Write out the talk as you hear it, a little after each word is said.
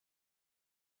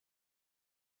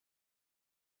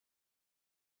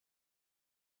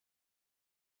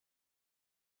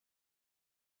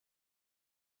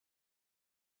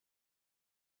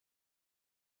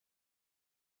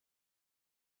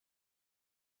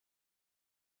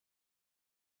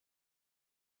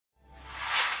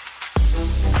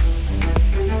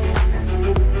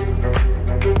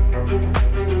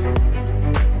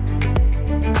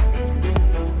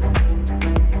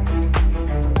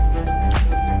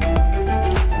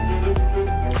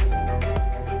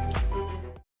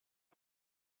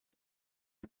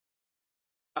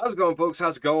How's it going, folks?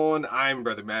 How's it going? I'm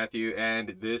Brother Matthew,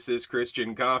 and this is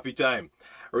Christian Coffee Time,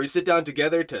 where we sit down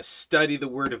together to study the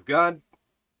Word of God.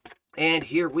 And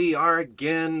here we are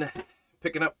again,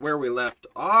 picking up where we left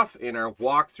off in our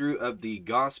walkthrough of the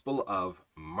Gospel of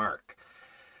Mark.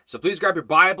 So please grab your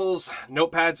Bibles,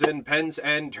 notepads, and pens,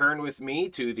 and turn with me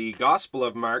to the Gospel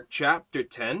of Mark, chapter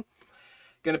 10.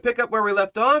 Going to pick up where we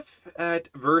left off at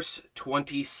verse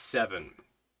 27.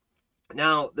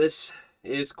 Now, this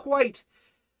is quite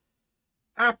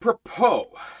apropos,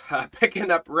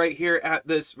 picking up right here at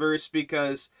this verse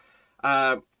because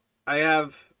I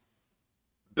have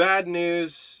bad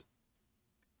news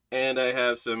and I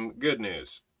have some good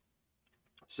news.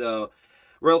 So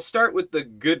we'll start with the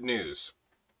good news.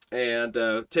 And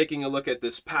taking a look at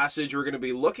this passage, we're going to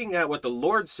be looking at what the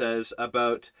Lord says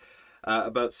about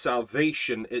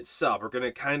salvation itself. We're going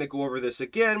to kind of go over this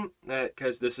again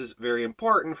because this is very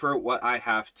important for what I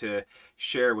have to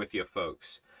share with you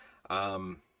folks.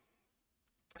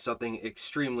 Something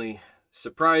extremely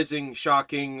surprising,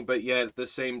 shocking, but yet at the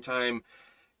same time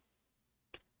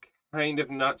kind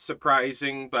of not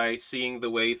surprising by seeing the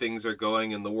way things are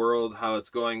going in the world, how it's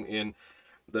going in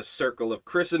the circle of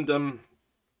Christendom,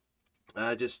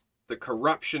 just the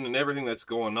corruption and everything that's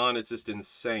going on. It's just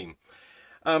insane.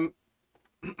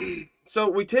 So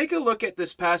we take a look at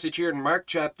this passage here in Mark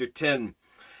chapter 10.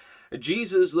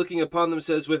 Jesus, looking upon them,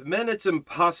 says, "With men it's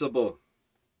impossible,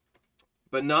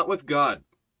 but not with God.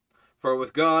 For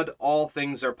with God, all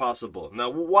things are possible." Now,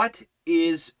 what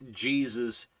is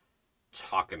Jesus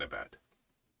talking about?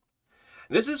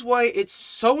 This is why it's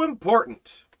so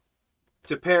important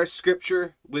to pair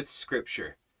Scripture with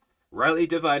Scripture, rightly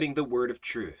dividing the word of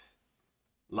truth.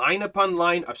 Line upon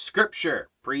line of Scripture,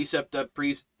 precept on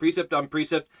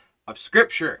precept of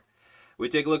Scripture. We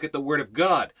take a look at the Word of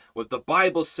God, what the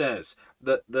Bible says,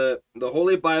 the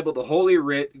Holy Bible, the Holy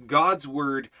Writ, God's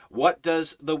Word. What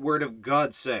does the Word of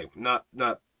God say? Not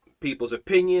people's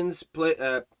opinions,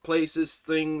 places,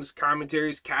 things,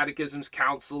 commentaries, catechisms,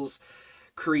 councils,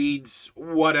 creeds,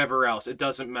 whatever else. It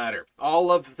doesn't matter.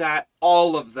 All of that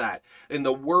in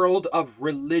the world of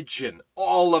religion,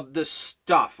 all of the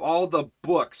stuff, all the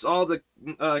books, all the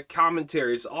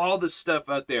commentaries, all the stuff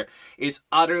out there is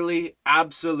utterly,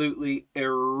 absolutely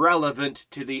irrelevant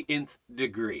to the nth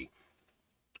degree.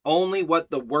 Only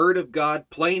what the Word of God,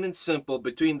 plain and simple,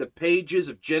 between the pages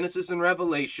of Genesis and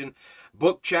Revelation,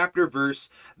 book, chapter, verse,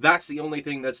 that's the only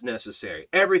thing that's necessary.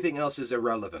 Everything else is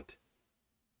irrelevant.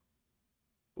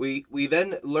 We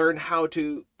then learn how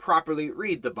to properly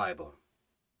read the Bible.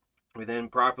 We then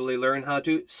properly learn how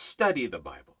to study the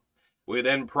Bible. We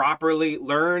then properly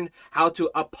learn how to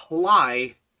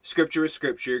apply Scripture with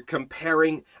Scripture,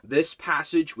 comparing this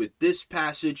passage with this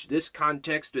passage, this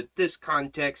context with this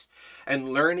context,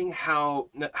 and learning how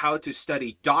to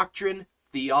study doctrine,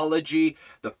 theology,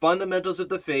 the fundamentals of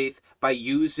the faith by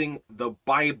using the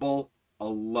Bible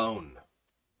alone.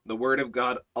 The Word of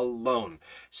God alone.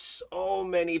 So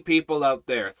many people out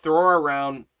there throw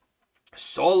around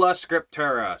sola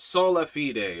scriptura, sola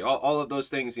fide, all of those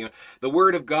things, the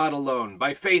Word of God alone,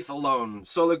 by faith alone,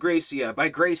 sola gratia, by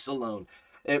grace alone.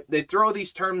 They throw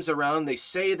these terms around. They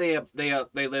say they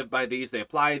live by these, they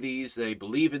apply these, they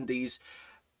believe in these,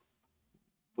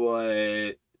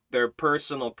 but their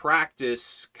personal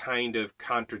practice kind of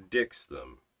contradicts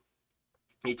them.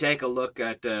 You take a look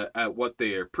at what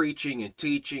they are preaching and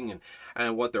teaching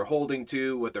and what they're holding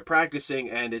to, what they're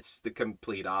practicing, and it's the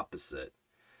complete opposite.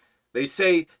 They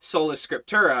say sola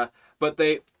scriptura,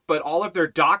 but all of their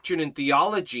doctrine and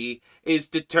theology is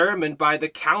determined by the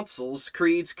councils,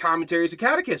 creeds, commentaries, and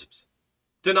catechisms.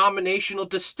 Denominational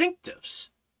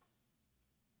distinctives.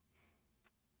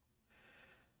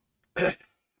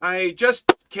 I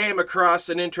just came across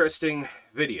an interesting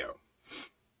video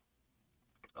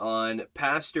on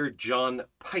Pastor John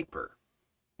Piper.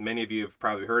 Many of you have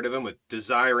probably heard of him with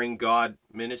Desiring God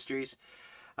Ministries.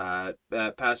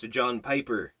 Pastor John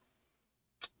Piper,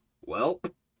 well,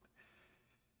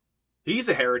 he's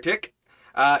a heretic.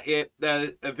 A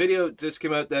video just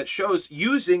came out that shows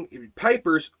using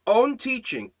Piper's own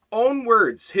teaching, own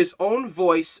words, his own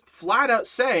voice, flat out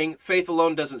saying faith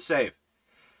alone doesn't save.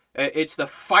 It's the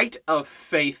fight of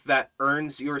faith that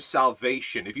earns your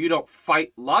salvation. If you don't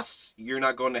fight lusts, you're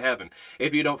not going to heaven.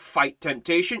 If you don't fight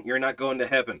temptation, you're not going to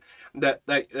heaven.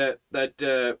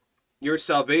 That your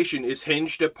salvation is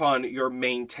hinged upon your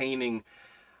maintaining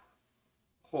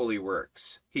holy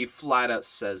works. He flat out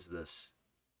says this.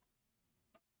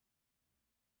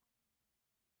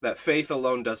 That faith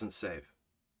alone doesn't save.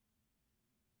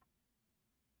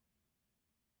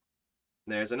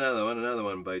 There's another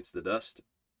one bites the dust.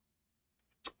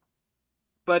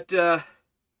 But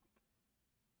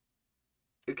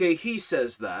Okay, he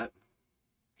says that.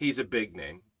 He's a big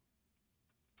name.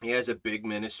 He has a big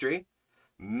ministry.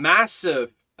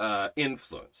 Massive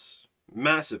influence.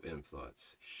 Massive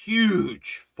influence.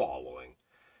 Huge following.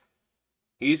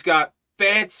 He's got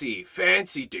fancy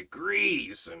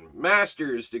degrees and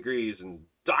master's degrees and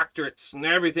doctorates and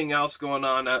everything else going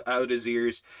on out his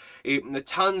ears.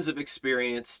 Tons of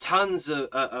experience, tons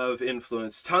of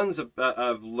influence, tons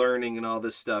of learning and all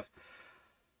this stuff.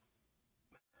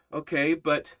 Okay,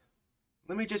 but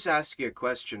let me just ask you a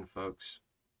question, folks.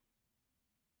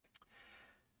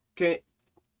 Can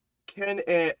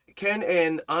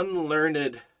an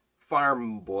unlearned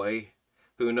farm boy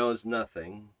who knows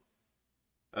nothing,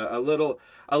 a little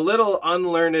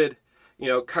unlearned,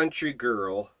 country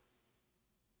girl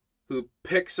who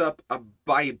picks up a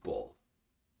Bible,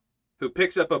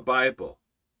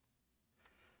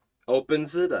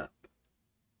 opens it up,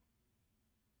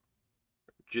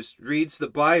 just reads the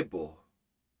Bible,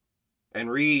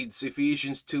 and reads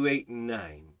Ephesians 2:8 and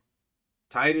 9,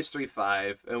 Titus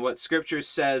 3:5, and what Scripture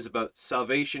says about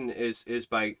salvation is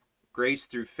by grace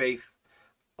through faith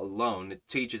alone. It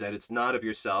teaches that it's not of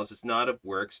yourselves, it's not of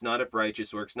works, not of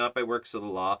righteous works, not by works of the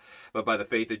law, but by the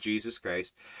faith of Jesus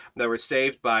Christ. That we're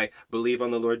saved by believe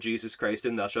on the Lord Jesus Christ,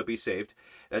 and thou shalt be saved.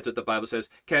 That's what the Bible says.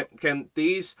 Can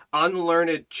these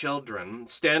unlearned children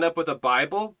stand up with a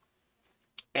Bible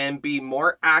and be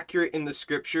more accurate in the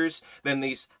Scriptures than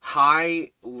these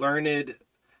high-learned,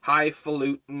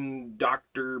 highfalutin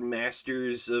doctor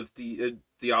masters of the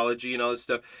theology and all this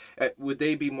stuff? Would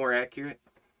they be more accurate?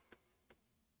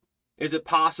 Is it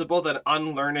possible that an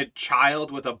unlearned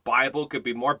child with a Bible could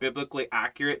be more biblically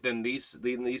accurate than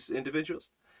these individuals?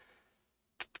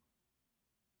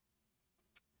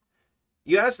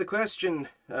 You asked the question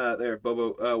there,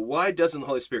 Bobo, why doesn't the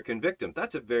Holy Spirit convict him?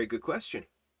 That's a very good question.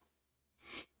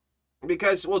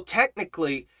 Because, well,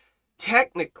 technically,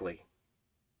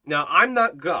 now I'm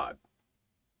not God.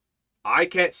 I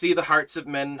can't see the hearts of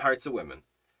men and hearts of women.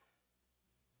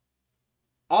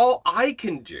 All I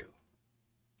can do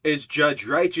is judge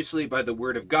righteously by the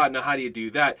word of God. Now, how do you do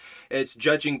that? It's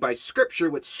judging by Scripture,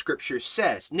 what Scripture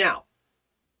says. Now,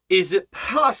 is it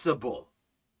possible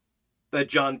that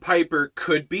John Piper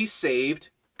could be saved,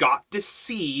 got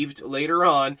deceived later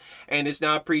on, and is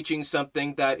now preaching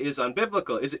something that is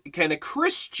unbiblical? Can a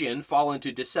Christian fall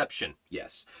into deception?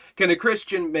 Yes. Can a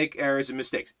Christian make errors and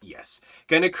mistakes? Yes.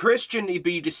 Can a Christian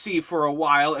be deceived for a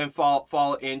while and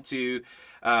fall into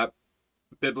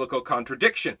biblical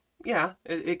contradiction? Yeah,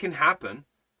 it can happen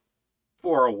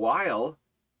for a while.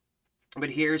 But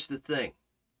here's the thing.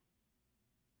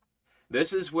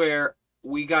 This is where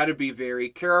we got to be very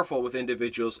careful with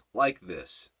individuals like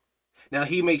this. Now,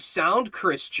 he may sound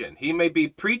Christian. He may be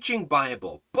preaching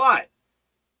Bible. But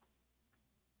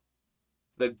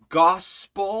the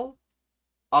gospel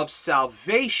of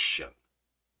salvation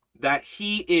that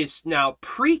he is now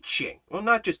preaching, well,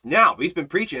 not just now, but he's been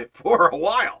preaching it for a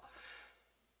while,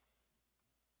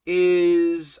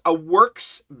 is a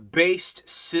works-based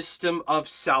system of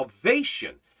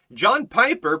salvation. John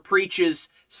Piper preaches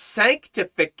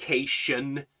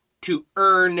sanctification to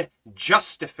earn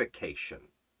justification.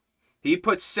 He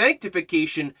puts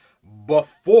sanctification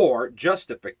before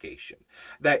justification.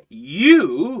 That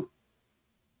you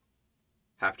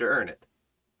have to earn it.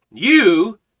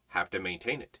 You have to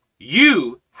maintain it.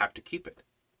 You have to keep it.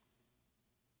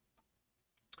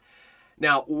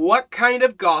 Now, what kind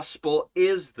of gospel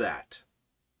is that?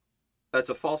 That's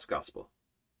a false gospel.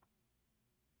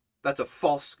 That's a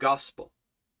false gospel.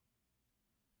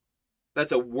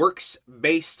 That's a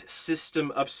works-based system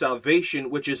of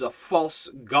salvation, which is a false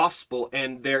gospel,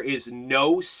 and there is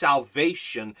no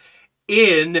salvation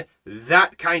in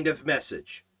that kind of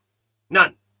message.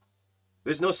 None.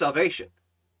 There's no salvation.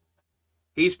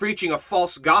 He's preaching a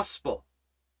false gospel.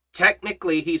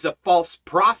 Technically, he's a false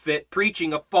prophet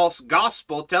preaching a false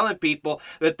gospel, telling people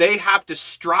that they have to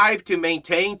strive to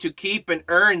maintain, to keep, and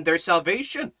earn their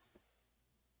salvation.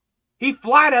 He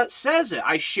flat out says it.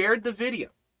 I shared the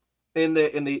video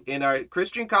in our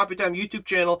Christian Coffee Time YouTube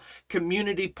channel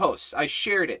community posts. I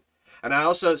shared it. And I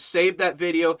also saved that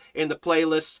video in the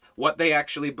playlist, What They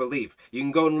Actually Believe. You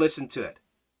can go and listen to it.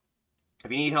 If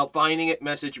you need help finding it,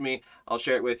 message me. I'll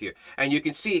share it with you. And you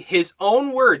can see his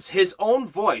own words, his own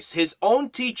voice, his own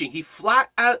teaching. He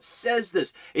flat out says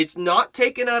this. It's not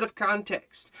taken out of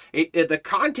context. The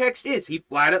context is, he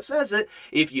flat out says it,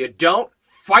 if you don't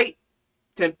fight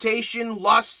temptation,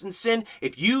 lust, and sin,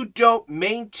 if you don't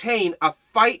maintain a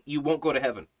fight, you won't go to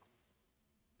heaven.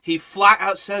 He flat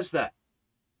out says that.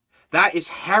 That is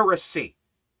heresy.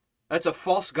 That's a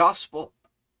false gospel.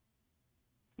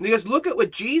 Because look at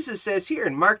what Jesus says here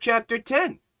in Mark chapter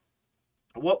 10.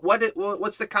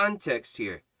 What's the context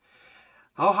here?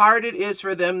 How hard it is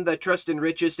for them that trust in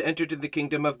riches to enter to the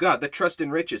kingdom of God. The trust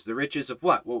in riches. The riches of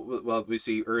what? Well, we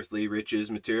see earthly riches,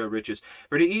 material riches.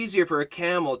 For it is easier for a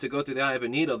camel to go through the eye of a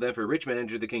needle than for a rich man to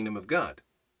enter the kingdom of God.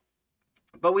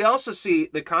 But we also see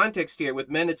the context here. With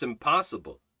men it's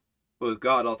impossible. But with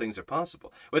God all things are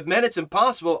possible. With men it's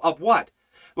impossible of what?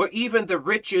 Well, even the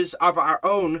riches of our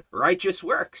own righteous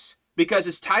works. Because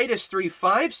as Titus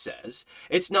 3:5 says,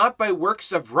 it's not by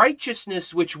works of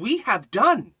righteousness which we have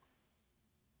done.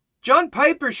 John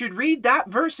Piper should read that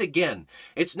verse again.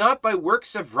 It's not by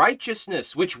works of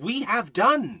righteousness which we have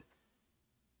done,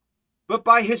 but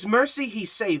by his mercy he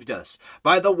saved us,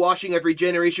 by the washing of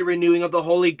regeneration, renewing of the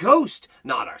Holy Ghost,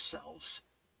 not ourselves.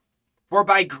 For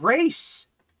by grace,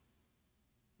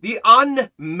 the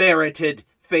unmerited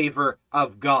favor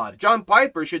of God. John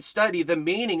Piper should study the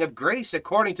meaning of grace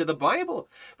according to the Bible.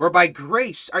 For by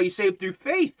grace are you saved through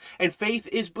faith, and faith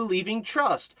is believing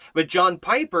trust. But John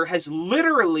Piper has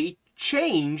literally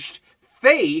changed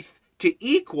faith to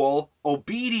equal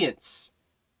obedience.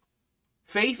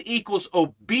 Faith equals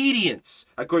obedience,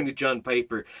 according to John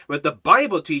Piper. But the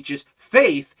Bible teaches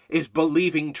faith is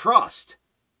believing trust.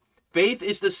 Faith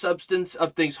is the substance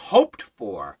of things hoped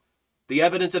for, the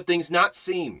evidence of things not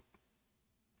seen.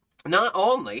 Not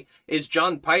only is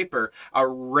John Piper a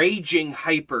raging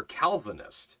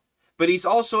hyper-Calvinist, but he's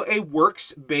also a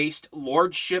works-based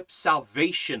lordship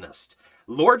salvationist.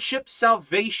 Lordship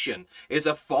salvation is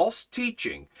a false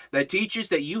teaching that teaches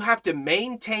that you have to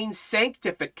maintain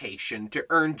sanctification to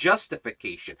earn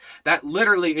justification. That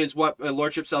literally is what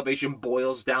lordship salvation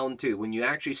boils down to. When you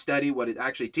actually study what it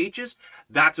actually teaches,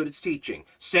 that's what it's teaching.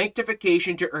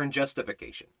 Sanctification to earn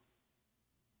justification.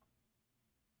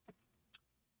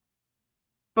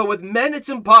 But with men it's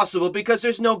impossible because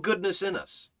there's no goodness in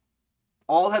us.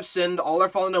 All have sinned, all are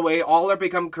fallen away, all are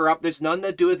become corrupt. There's none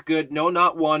that doeth good, no,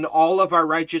 not one. All of our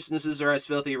righteousnesses are as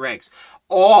filthy rags.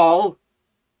 All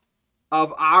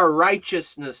of our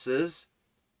righteousnesses,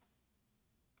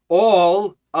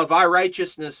 all of our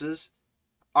righteousnesses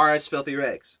are as filthy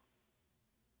rags.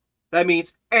 That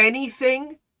means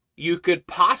anything you could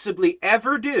possibly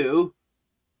ever do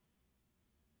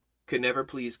could never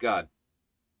please God.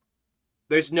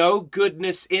 There's no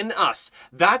goodness in us.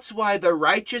 That's why the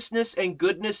righteousness and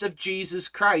goodness of Jesus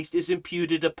Christ is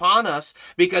imputed upon us,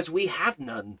 because we have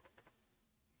none.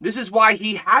 This is why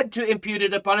he had to impute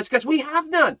it upon us, because we have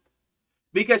none.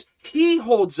 Because he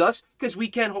holds us, because we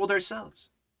can't hold ourselves.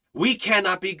 We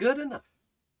cannot be good enough.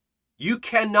 You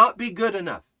cannot be good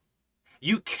enough.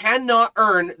 You cannot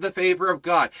earn the favor of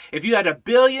God. If you had 1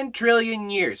 billion trillion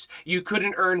years, you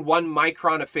couldn't earn 1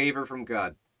 micron of favor from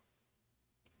God.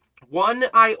 1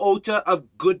 iota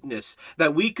of goodness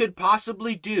that we could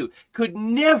possibly do could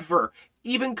never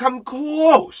even come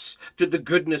close to the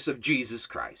goodness of Jesus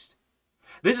Christ.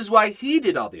 This is why he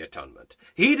did all the atonement.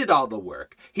 He did all the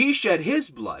work. He shed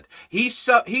his blood. He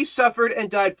suffered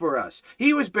and died for us.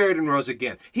 He was buried and rose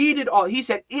again. He did all. He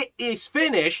said, it is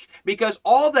finished, because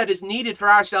all that is needed for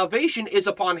our salvation is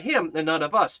upon him and none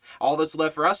of us. All that's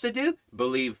left for us to do,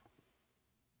 believe.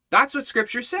 That's what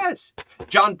Scripture says.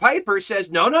 John Piper says,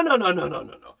 no.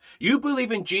 You believe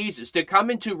in Jesus to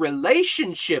come into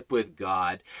relationship with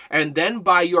God, and then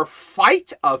by your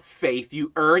fight of faith,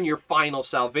 you earn your final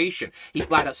salvation. He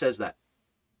flat out says that.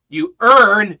 You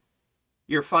earn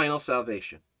your final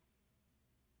salvation.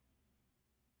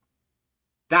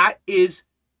 That is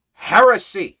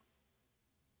heresy.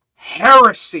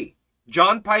 Heresy.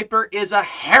 John Piper is a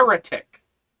heretic.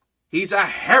 He's a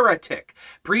heretic,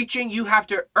 preaching you have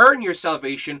to earn your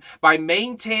salvation by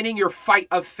maintaining your fight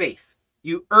of faith.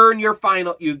 You earn your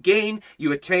final, you gain,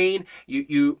 you attain,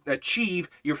 you achieve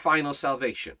your final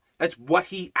salvation. That's what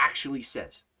he actually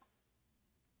says.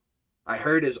 I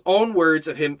heard his own words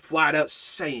of him flat out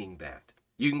saying that.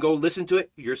 You can go listen to it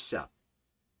yourself.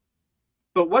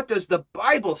 But what does the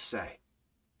Bible say?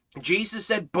 Jesus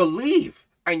said, believe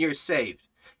and you're saved.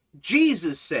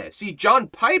 Jesus says, see, John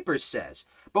Piper says,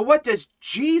 but what does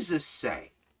Jesus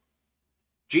say?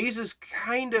 Jesus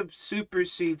kind of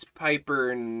supersedes Piper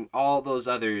and all those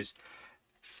others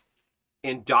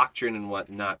in doctrine and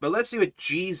whatnot. But let's see what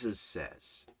Jesus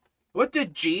says. What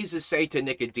did Jesus say to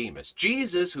Nicodemus?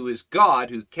 Jesus, who is God,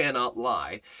 who cannot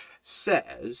lie,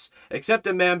 says, except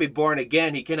a man be born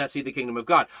again, he cannot see the kingdom of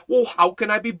God. Well, how can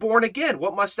I be born again?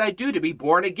 What must I do to be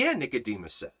born again?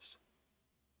 Nicodemus says.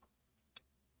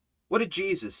 What did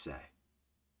Jesus say?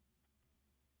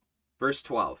 Verse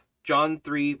 12. John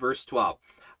 3, verse 12.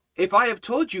 If I have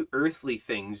told you earthly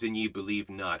things, and ye believe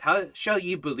not, how shall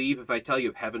ye believe if I tell you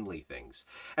of heavenly things?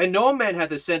 And no man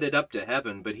hath ascended up to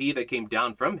heaven, but he that came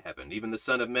down from heaven, even the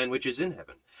Son of Man which is in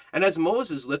heaven. And as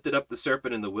Moses lifted up the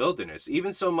serpent in the wilderness,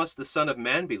 even so must the Son of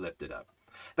Man be lifted up,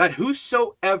 that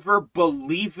whosoever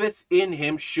believeth in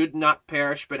him should not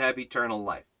perish, but have eternal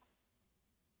life.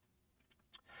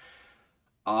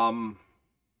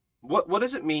 What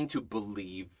does it mean to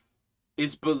believe?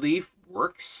 Is belief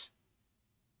works?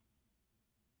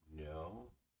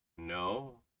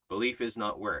 No. Belief is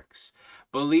not works.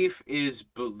 Belief is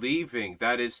believing.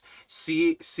 That is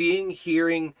seeing,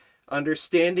 hearing,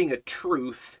 understanding a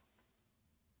truth,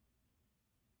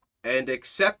 and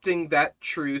accepting that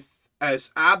truth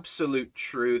as absolute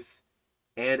truth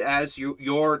and as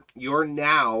your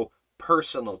now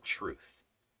personal truth.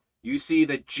 You see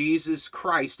that Jesus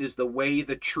Christ is the way,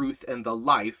 the truth, and the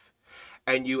life,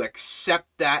 and you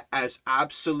accept that as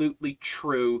absolutely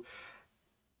true,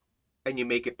 and you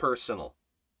make it personal.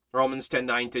 Romans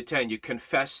 10:9-10, you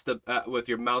confess with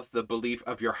your mouth the belief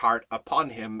of your heart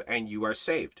upon him, and you are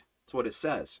saved. That's what it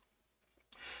says.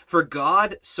 For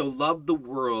God so loved the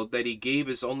world that he gave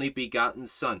his only begotten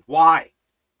Son. Why?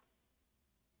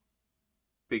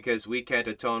 Because we can't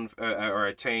atone or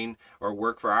attain or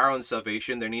work for our own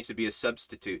salvation. There needs to be a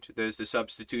substitute. There's the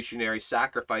substitutionary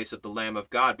sacrifice of the Lamb of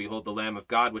God. Behold the Lamb of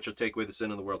God, which will take away the sin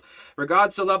of the world. For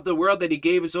God so loved the world that he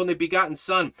gave his only begotten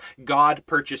Son. God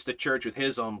purchased the church with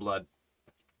his own blood.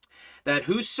 That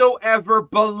whosoever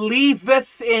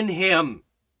believeth in him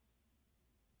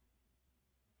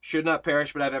should not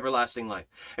perish but have everlasting life.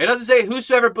 It doesn't say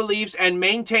whosoever believes and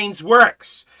maintains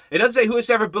works. It doesn't say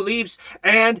whosoever believes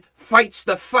and fights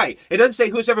the fight. It doesn't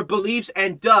say whosoever believes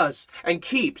and does and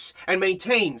keeps and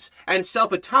maintains and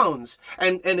self-atones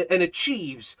and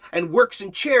achieves and works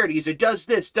in charities or does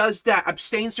this, does that,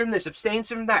 abstains from this, abstains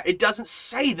from that. It doesn't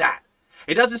say that.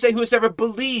 It doesn't say whosoever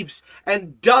believes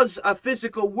and does a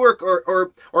physical work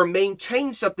or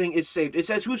maintains something is saved. It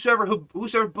says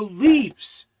whosoever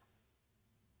believes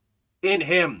in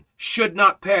him should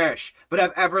not perish, but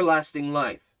have everlasting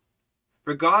life.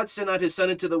 For God sent not his Son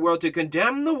into the world to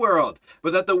condemn the world,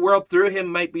 but that the world through him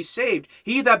might be saved.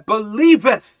 He that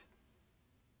believeth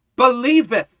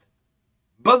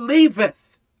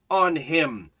on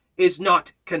him is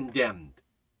not condemned.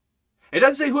 It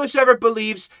doesn't say whosoever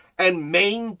believes and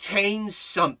maintains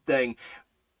something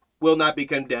will not be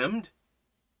condemned.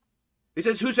 It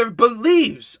says whosoever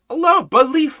believes alone,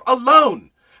 belief alone.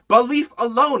 Belief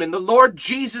alone in the Lord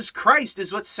Jesus Christ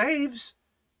is what saves.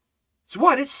 It's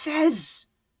what it says.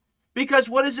 Because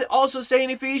what does it also say in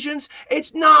Ephesians?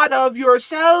 It's not of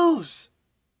yourselves.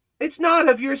 It's not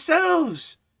of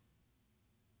yourselves.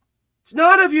 It's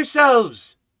not of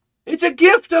yourselves. It's a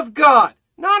gift of God,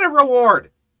 not a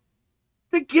reward.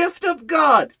 The gift of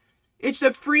God. It's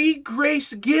the free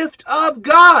grace gift of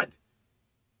God.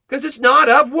 Because it's not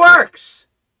of works.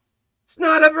 It's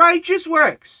not of righteous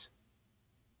works.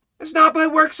 It's not by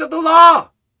works of the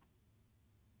law.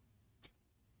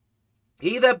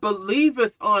 He that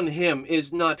believeth on him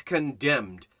is not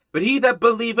condemned, but he that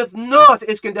believeth not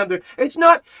is condemned. It's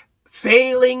not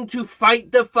failing to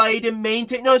fight the fight and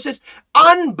maintain. No, it says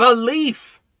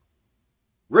unbelief.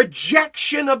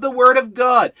 Rejection of the word of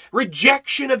God.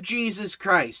 Rejection of Jesus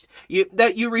Christ.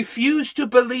 That you refuse to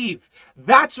believe.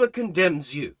 That's what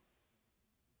condemns you.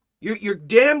 You're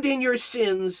damned in your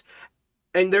sins.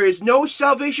 And there is no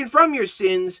salvation from your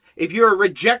sins if you're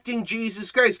rejecting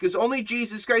Jesus Christ, because only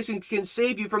Jesus Christ can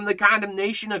save you from the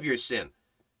condemnation of your sin.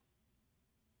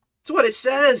 That's what it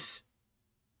says.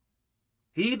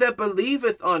 He that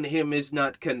believeth on him is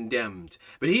not condemned,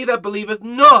 but he that believeth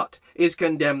not is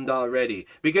condemned already,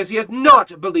 because he hath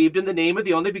not believed in the name of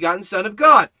the only begotten Son of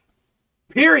God.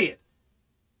 Period.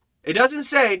 It doesn't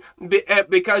say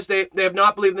because they have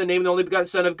not believed in the name of the only begotten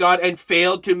Son of God and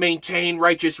failed to maintain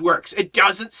righteous works. It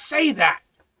doesn't say that.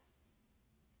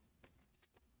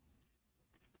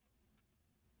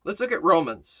 Let's look at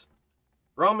Romans.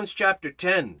 Romans chapter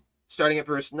 10, starting at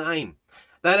verse 9.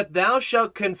 That if thou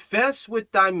shalt confess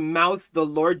with thy mouth the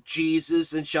Lord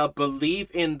Jesus and shalt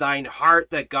believe in thine heart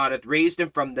that God hath raised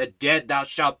him from the dead, thou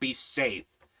shalt be saved.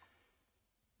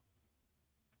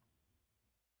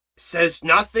 Says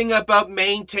nothing about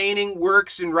maintaining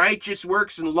works and righteous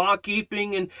works and law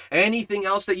keeping and anything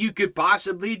else that you could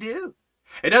possibly do.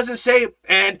 It doesn't say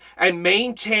and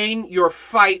maintain your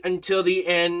fight until the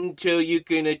end, till you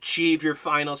can achieve your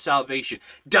final salvation.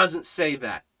 Doesn't say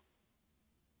that.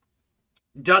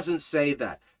 Doesn't say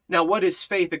that. Now, what is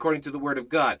faith according to the word of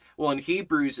God? Well, in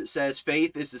Hebrews it says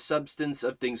faith is the substance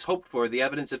of things hoped for, the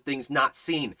evidence of things not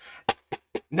seen.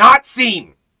 Not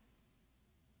seen.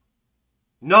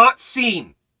 not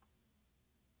seen.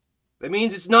 That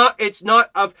means it's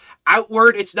not of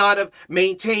outward, it's not of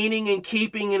maintaining and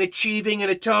keeping and achieving and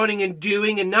atoning and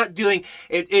doing and not doing.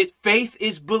 Faith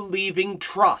is believing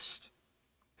trust.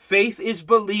 Faith is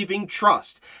believing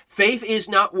trust. Faith is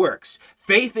not works.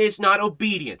 Faith is not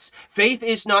obedience. Faith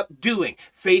is not doing.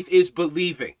 Faith is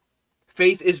believing.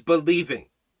 Faith is believing.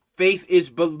 Faith is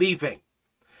believing.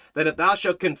 That if thou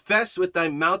shalt confess with thy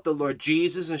mouth the Lord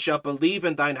Jesus, and shalt believe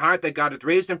in thine heart that God hath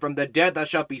raised him from the dead, thou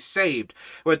shalt be saved.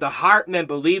 With the heart man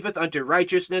believeth unto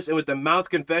righteousness, and with the mouth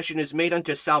confession is made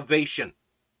unto salvation.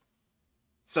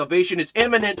 Salvation is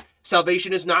imminent.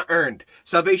 Salvation is not earned.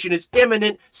 Salvation is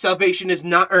imminent. Salvation is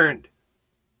not earned.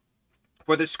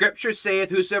 For the scripture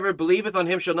saith, whosoever believeth on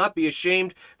him shall not be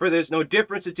ashamed, for there is no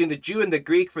difference between the Jew and the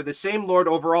Greek, for the same Lord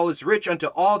over all is rich unto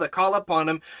all that call upon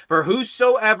him. For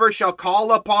whosoever shall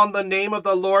call upon the name of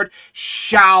the Lord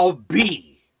shall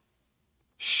be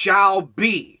saved.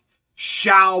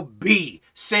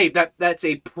 That's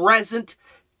a present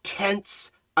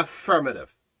tense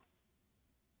affirmative.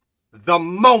 The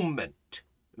moment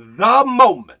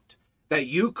that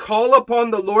you call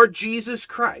upon the Lord Jesus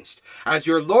Christ as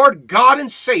your Lord, God, and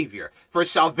Savior for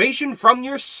salvation from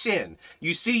your sin.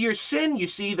 You see your sin, you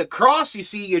see the cross, you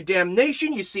see your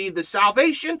damnation, you see the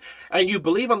salvation, and you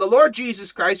believe on the Lord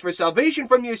Jesus Christ for salvation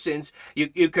from your sins.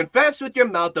 You confess with your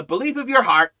mouth the belief of your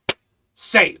heart.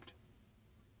 Saved.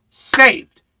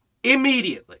 Saved.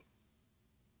 Immediately.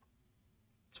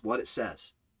 That's what it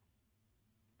says.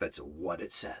 That's what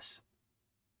it says.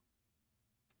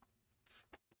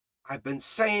 I've been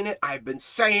saying it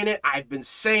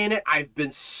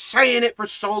for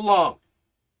so long.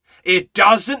 It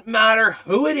doesn't matter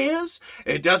who it is.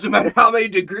 It doesn't matter how many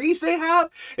degrees they have.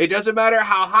 It doesn't matter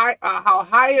how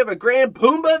high of a grand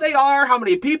pumbaa they are, how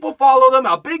many people follow them,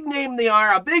 how big name they are,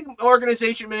 how big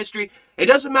organization ministry. It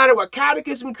doesn't matter what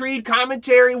catechism, creed,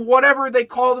 commentary, whatever they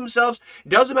call themselves. It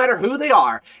doesn't matter who they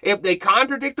are. If they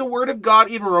contradict the word of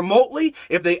God even remotely,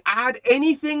 if they add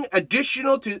anything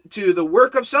additional to the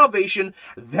work of salvation,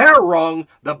 they're wrong.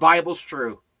 The Bible's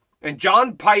true. And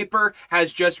John Piper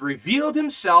has just revealed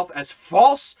himself as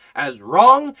false, as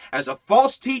wrong, as a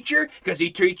false teacher, because he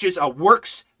teaches a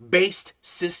works-based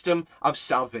system of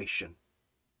salvation.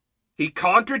 He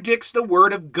contradicts the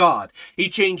word of God. He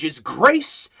changes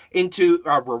grace into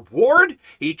a reward.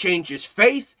 He changes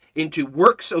faith into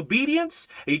works obedience.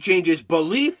 He changes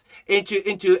belief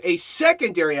into a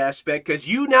secondary aspect, because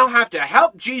you now have to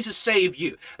help Jesus save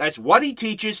you. That's what he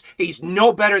teaches. He's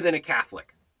no better than a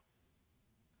Catholic.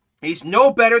 He's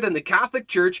no better than the Catholic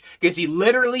Church, because he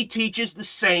literally teaches the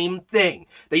same thing.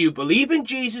 That you believe in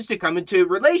Jesus to come into a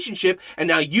relationship, and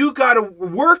now you got to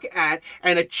work at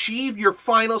and achieve your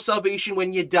final salvation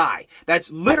when you die.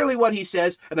 That's literally what he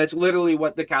says, and that's literally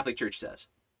what the Catholic Church says.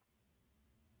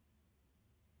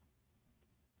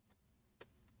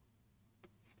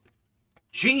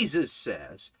 Jesus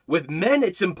says, with men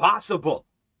it's impossible.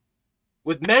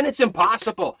 With men, it's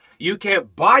impossible. You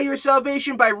can't buy your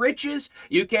salvation by riches.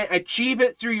 You can't achieve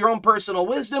it through your own personal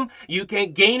wisdom. You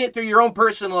can't gain it through your own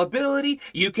personal ability.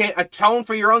 You can't atone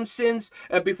for your own sins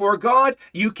before God.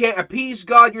 You can't appease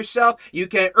God yourself. You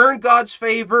can't earn God's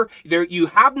favor. You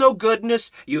have no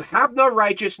goodness. You have no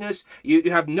righteousness.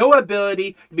 You have no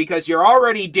ability, because you're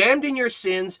already damned in your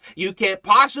sins. You can't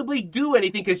possibly do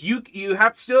anything, because you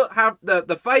still have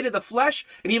the fight of the flesh.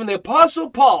 And even the Apostle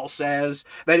Paul says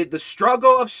that the struggle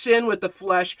of sin with the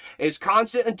flesh is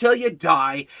constant until you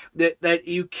die, that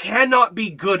you cannot be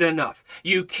good enough.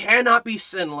 You cannot be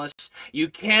sinless. You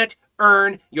can't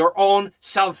earn your own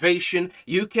salvation.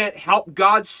 You can't help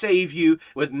God save you.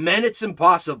 With men, it's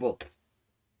impossible.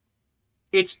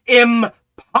 It's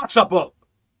impossible.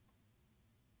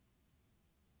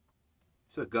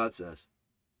 That's what God says.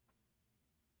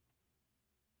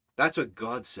 That's what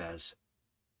God says.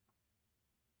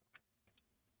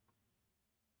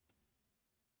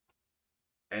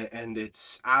 And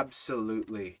it's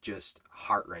absolutely just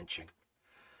heart-wrenching.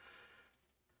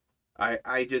 I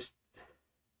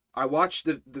watched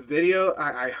the video.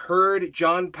 I heard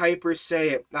John Piper say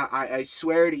it. I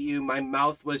swear to you, my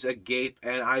mouth was agape,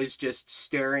 and I was just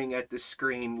staring at the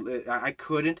screen. I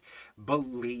couldn't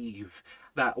believe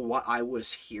that what I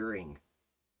was hearing.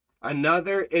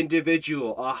 Another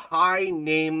individual, a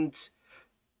high-named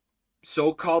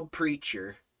so-called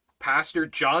preacher, Pastor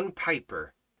John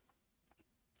Piper,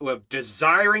 of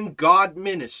Desiring God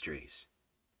Ministries,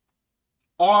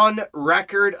 on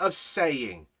record of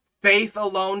saying, faith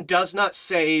alone does not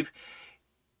save.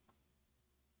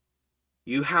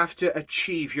 You have to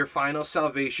achieve your final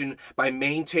salvation by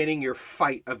maintaining your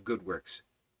fight of good works.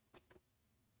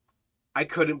 I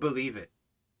couldn't believe it.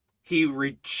 He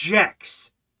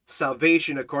rejects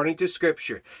salvation according to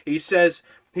Scripture. He says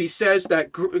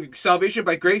that salvation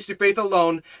by grace through faith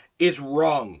alone is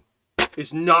wrong,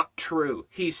 is not true.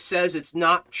 He says it's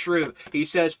not true. He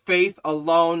says faith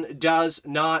alone does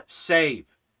not save.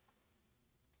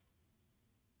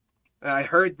 I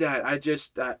heard that. I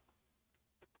just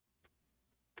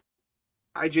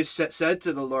said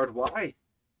to the Lord, why?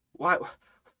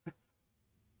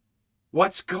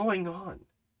 What's going on?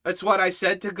 That's what I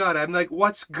said to God. I'm like,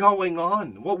 what's going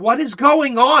on? What is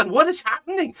going on? What is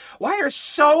happening? Why are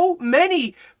so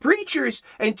many preachers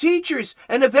and teachers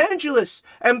and evangelists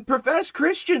and professed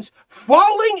Christians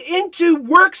falling into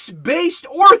works-based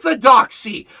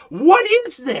orthodoxy? What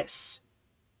is this?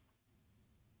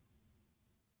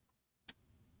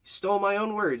 Stole my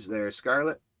own words there,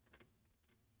 Scarlett.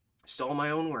 Stole my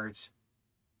own words.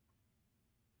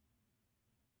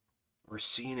 We're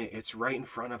seeing it. It's right in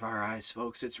front of our eyes,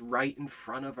 folks. It's right in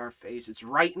front of our face. It's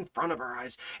right in front of our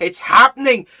eyes. It's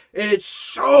happening. And it's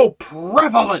so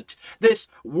prevalent. This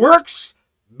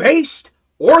works-based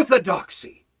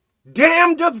orthodoxy.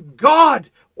 Damned of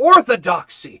God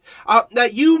orthodoxy.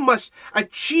 That you must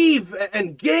achieve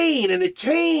and gain and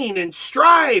attain and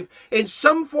strive in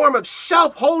some form of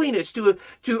self-holiness to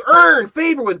earn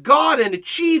favor with God and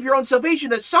achieve your own salvation.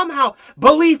 That somehow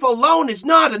belief alone is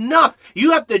not enough.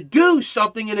 You have to do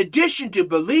something in addition to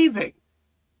believing.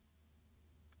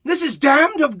 This is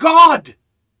damned of God.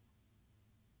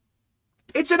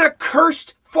 It's an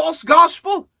accursed false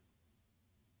gospel.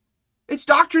 It's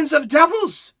doctrines of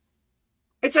devils.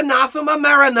 It's anathema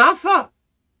maranatha.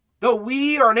 Though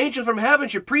we or an angel from heaven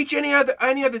should preach any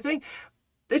other thing,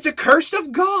 it's accursed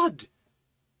of God.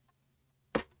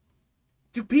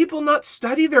 Do people not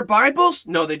study their Bibles?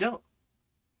 No, they don't.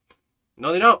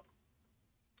 No, they don't.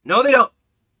 No, they don't.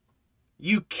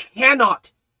 You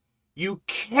cannot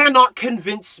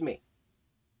convince me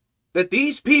that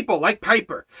these people, like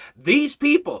Piper, these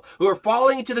people who are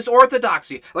falling into this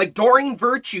orthodoxy, like Doreen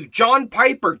Virtue, John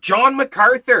Piper, John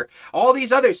MacArthur, all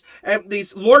these others,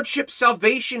 these lordship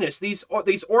salvationists, these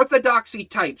orthodoxy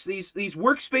types, these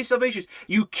works-based salvationists,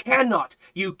 you cannot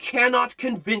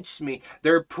convince me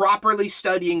they're properly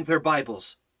studying their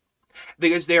Bibles.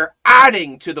 Because they're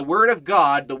adding to the Word of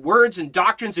God the words and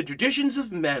doctrines and traditions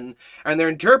of men, and they're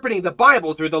interpreting the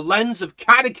Bible through the lens of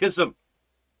catechism,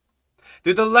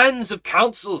 through the lens of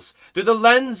councils, through the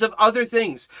lens of other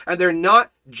things. And they're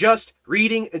not just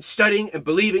reading and studying and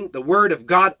believing the Word of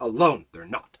God alone. They're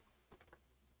not.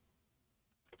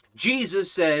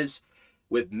 Jesus says,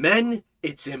 with men,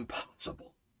 it's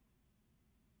impossible.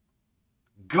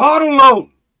 God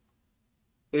alone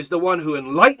is the one who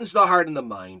enlightens the heart and the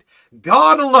mind.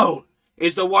 God alone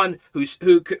is the one who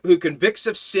convicts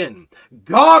of sin.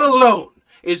 God alone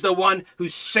is the one who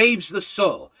saves the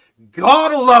soul.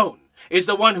 God alone is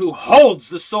the one who holds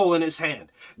the soul in his hand.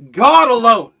 God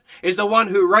alone is the one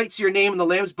who writes your name in the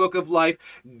Lamb's Book of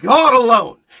Life. God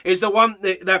alone is the one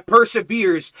that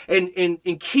perseveres in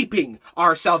keeping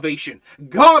our salvation.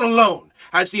 God alone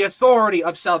has the authority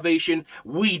of salvation.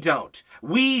 We don't.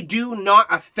 We do not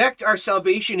affect our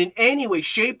salvation in any way,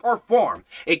 shape, or form.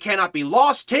 It cannot be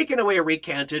lost, taken away, or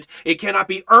recanted. It cannot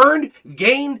be earned,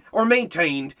 gained, or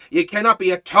maintained. It cannot be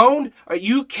atoned.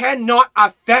 You cannot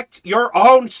affect your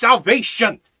own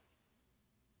salvation.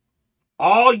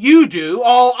 All you do,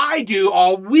 all I do,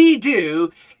 all we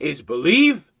do is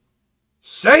believe,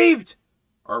 saved,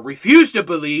 or refuse to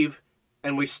believe,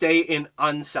 and we stay in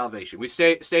unsalvation. We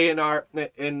stay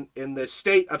in the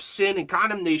state of sin and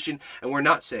condemnation, and we're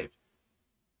not saved.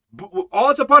 All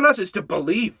that's upon us is to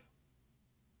believe.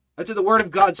 That's what the Word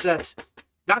of God says.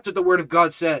 That's what the Word of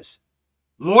God says.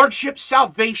 Lordship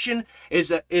salvation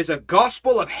is a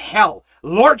gospel of hell.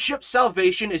 Lordship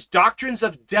salvation is doctrines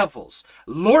of devils.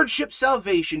 Lordship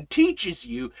salvation teaches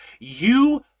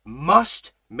you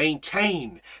must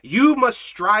maintain. You must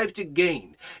strive to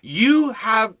gain. You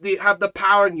have the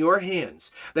power in your hands.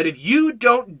 That if you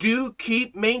don't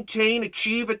keep, maintain,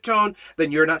 achieve, atone,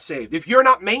 then you're not saved. If you're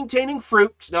not maintaining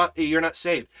fruit, you're not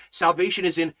saved. Salvation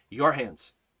is in your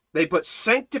hands. They put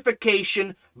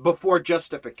sanctification before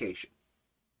justification.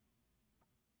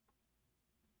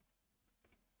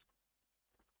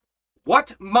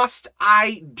 What must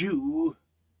I do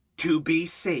to be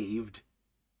saved?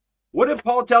 What did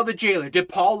Paul tell the jailer? Did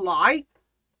Paul lie?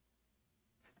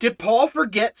 Did Paul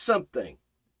forget something?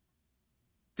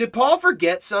 Did Paul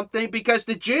forget something? Because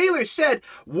the jailer said,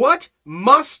 what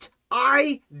must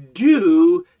I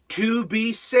do to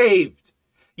be saved?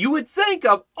 You would think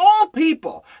of all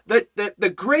people,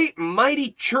 the great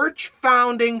mighty church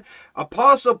founding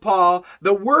Apostle Paul,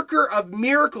 the worker of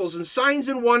miracles and signs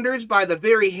and wonders by the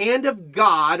very hand of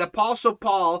God, Apostle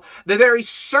Paul, the very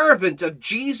servant of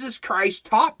Jesus Christ,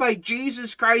 taught by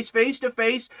Jesus Christ face to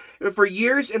face for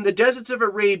years in the deserts of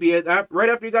Arabia, right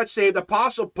after he got saved,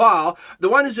 Apostle Paul, the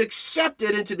one who's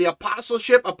accepted into the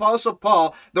apostleship, Apostle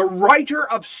Paul, the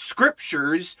writer of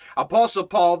scriptures, Apostle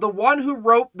Paul, the one who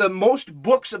wrote the most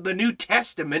books of the New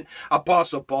Testament,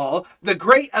 Apostle Paul, the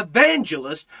great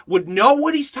evangelist, would know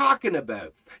what he's talking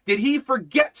about. Did he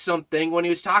forget something when he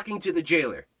was talking to the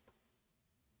jailer?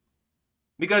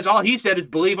 Because all he said is,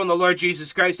 believe on the Lord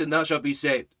Jesus Christ and thou shalt be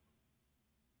saved.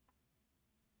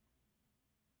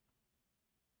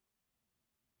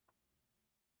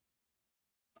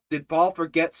 Did Paul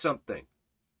forget something?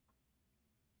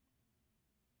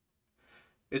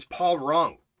 Is Paul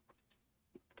wrong?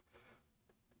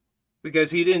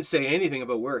 Because he didn't say anything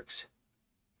about works.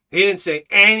 He didn't say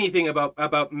anything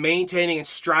about maintaining and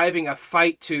striving a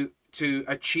fight to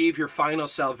achieve your final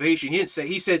salvation. He didn't say.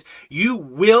 He says, you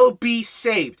will be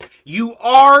saved. You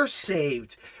are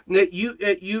saved. That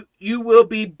you will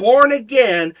be born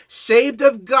again, saved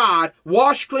of God,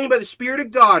 washed clean by the Spirit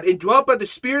of God, indwelt by the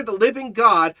Spirit of the living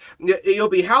God. You'll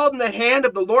be held in the hand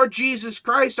of the Lord Jesus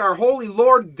Christ, our holy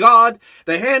Lord God,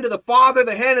 the hand of the Father,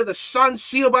 the hand of the Son,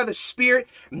 sealed by the Spirit,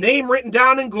 name written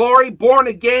down in glory, born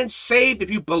again, saved if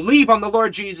you believe on the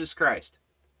Lord Jesus Christ.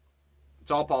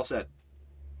 That's all Paul said.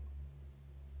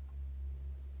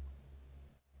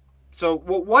 So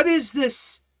what is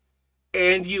this?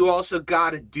 And you also got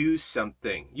to do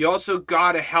something. You also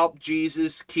got to help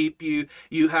Jesus keep you.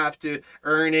 You have to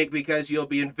earn it because you'll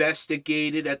be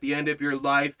investigated at the end of your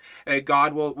life.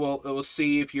 God will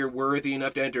see if you're worthy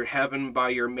enough to enter heaven by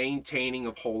your maintaining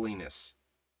of holiness.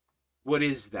 What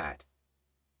is that?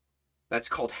 That's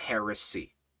called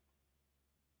heresy.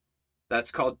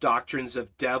 That's called doctrines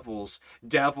of devils.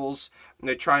 Devils,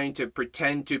 they're trying to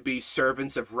pretend to be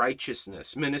servants of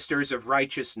righteousness, ministers of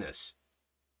righteousness.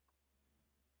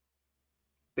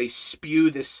 They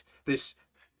spew this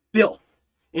filth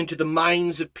into the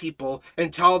minds of people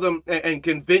and tell them and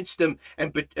convince them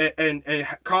and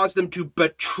cause them to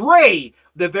betray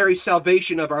the very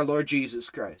salvation of our Lord Jesus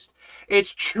Christ.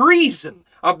 It's treason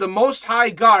of the Most High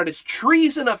God. It's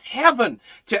treason of heaven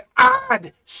to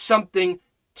add something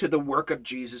to the work of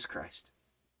Jesus Christ.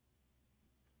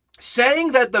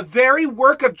 Saying that the very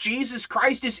work of Jesus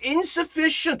Christ is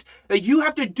insufficient, that you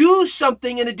have to do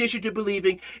something in addition to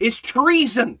believing, is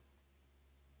treason.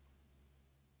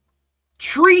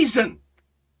 Treason.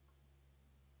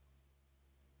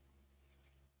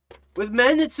 With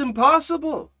men, it's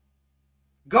impossible.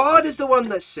 God is the one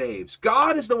that saves.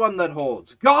 God is the one that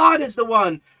holds. God is the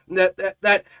one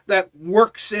that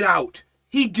works it out.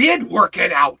 He did work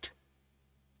it out.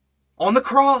 On the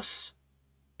cross,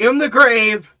 in the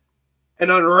grave, and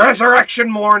on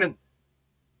resurrection morning.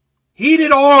 He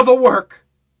did all the work.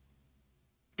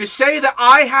 To say that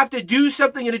I have to do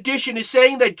something in addition is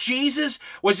saying that Jesus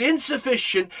was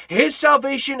insufficient. His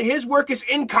salvation, his work is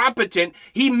incompetent.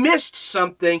 He missed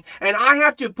something, and I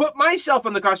have to put myself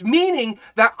on the cross, meaning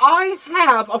that I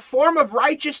have a form of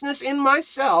righteousness in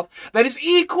myself that is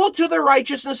equal to the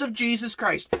righteousness of Jesus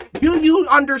Christ. Do you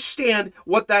understand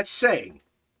what that's saying?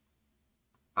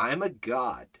 I'm a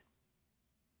God.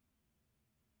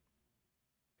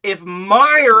 If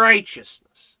my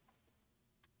righteousness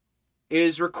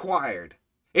is required,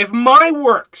 if my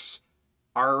works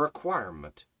are a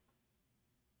requirement,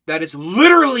 that is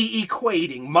literally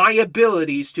equating my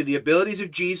abilities to the abilities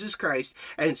of Jesus Christ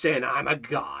and saying I'm a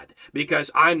God because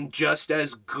I'm just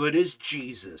as good as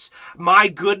Jesus. My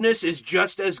goodness is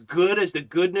just as good as the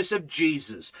goodness of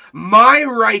Jesus. My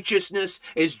righteousness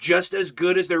is just as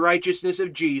good as the righteousness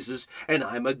of Jesus, and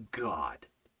I'm a God.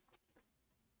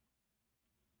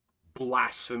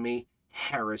 Blasphemy,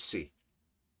 heresy,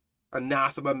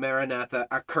 anathema, maranatha,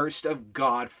 accursed of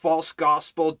God, false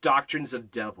gospel, doctrines of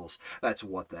devils. That's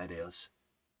what that is.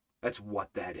 That's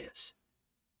what that is.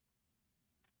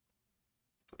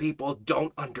 People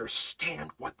don't understand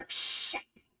what they're saying.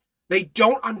 They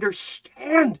don't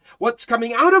understand what's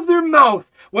coming out of their mouth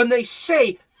when they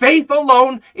say faith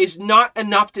alone is not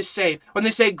enough to save. When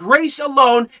they say grace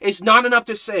alone is not enough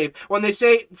to save. When they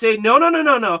say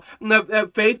no.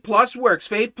 Faith plus works.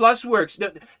 Faith plus works.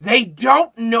 No, they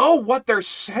don't know what they're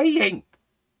saying.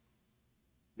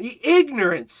 The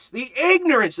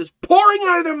ignorance is pouring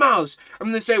out of their mouths.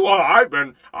 And they say, well, I've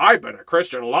been a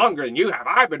Christian longer than you have.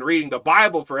 I've been reading the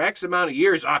Bible for X amount of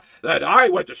years. That I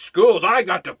went to schools. I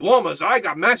got diplomas. I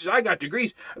got masters. I got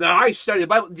degrees. That I studied the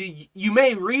Bible. You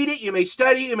may read it. You may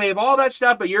study it. You may have all that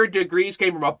stuff, but your degrees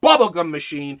came from a bubblegum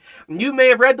machine. And you may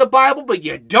have read the Bible, but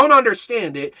you don't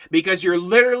understand it because you're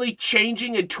literally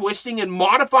changing and twisting and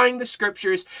modifying the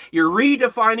scriptures. You're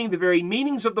redefining the very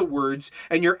meanings of the words,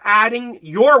 and you're adding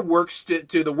your works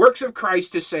to the works of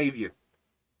Christ to save you.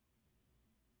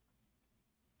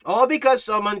 All because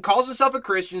someone calls himself a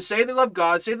Christian, say they love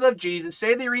God, say they love Jesus,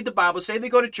 say they read the Bible, say they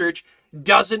go to church,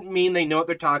 doesn't mean they know what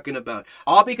they're talking about.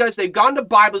 All because they've gone to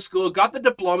Bible school, got the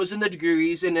diplomas and the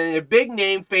degrees, and a big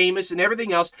name, famous, and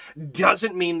everything else,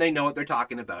 doesn't mean they know what they're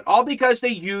talking about. All because they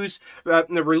use the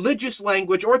religious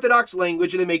language, orthodox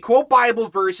language, and they may quote Bible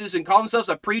verses and call themselves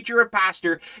a preacher or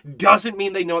pastor, doesn't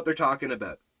mean they know what they're talking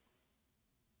about.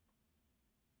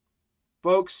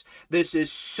 Folks, this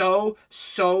is so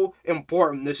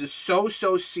important. This is so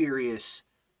serious.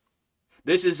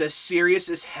 This is as serious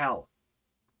as hell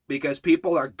because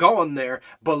people are going there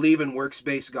believing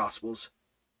works-based gospels.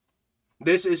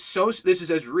 This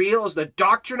is as real as the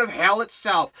doctrine of hell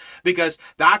itself because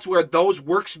that's where those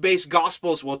works-based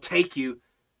gospels will take you.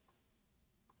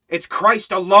 It's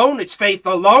Christ alone, it's faith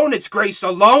alone, it's grace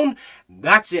alone.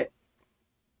 That's it.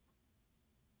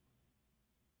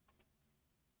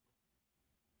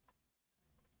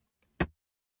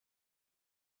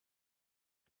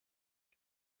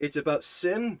 It's about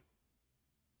sin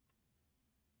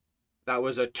that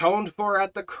was atoned for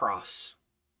at the cross.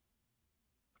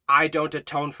 I don't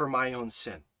atone for my own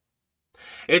sin.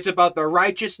 It's about the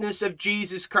righteousness of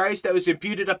Jesus Christ that was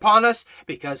imputed upon us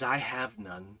because I have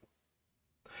none.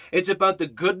 It's about the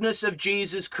goodness of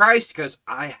Jesus Christ because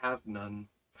I have none.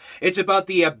 It's about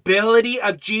the ability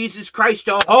of Jesus Christ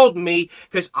to hold me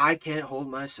because I can't hold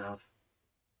myself.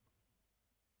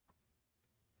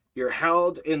 You're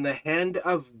held in the hand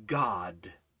of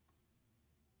God,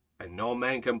 and no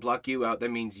man can pluck you out.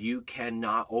 That means you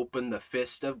cannot open the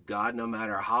fist of God no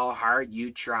matter how hard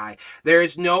you try. There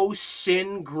is no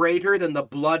sin greater than the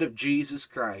blood of Jesus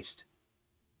Christ.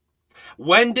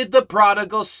 When did the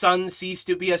prodigal son cease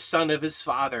to be a son of his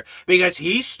father? Because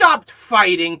he stopped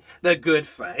fighting the good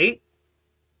fight.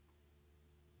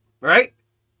 Right?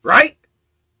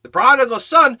 The prodigal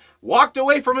son walked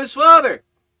away from his father.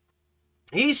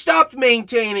 He stopped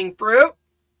maintaining fruit.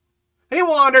 He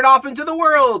wandered off into the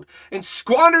world and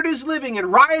squandered his living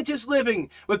and riotous living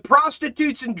with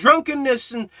prostitutes and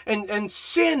drunkenness and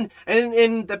sin and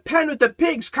in the pen with the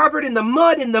pigs covered in the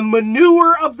mud and the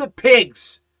manure of the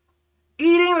pigs.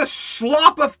 Eating the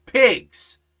slop of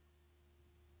pigs.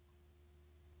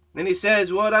 Then he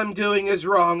says, what I'm doing is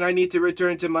wrong. I need to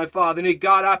return to my father. And he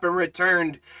got up and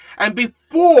returned. And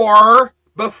before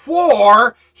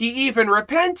he even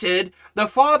repented, the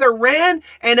father ran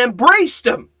and embraced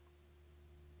him.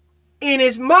 In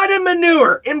his mud and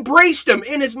manure. Embraced him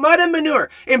in his mud and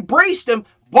manure. Embraced him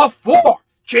before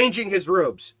changing his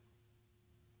robes.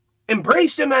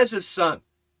 Embraced him as his son.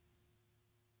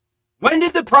 When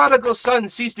did the prodigal son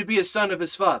cease to be a son of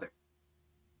his father?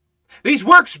 These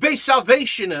works-based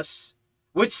salvationists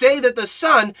would say that the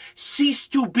son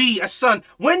ceased to be a son.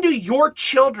 When do your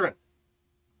children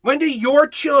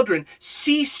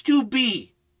cease to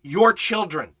be your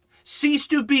children? Cease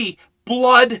to be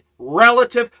blood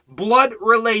relative, blood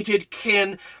related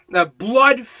kin,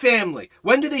 blood family.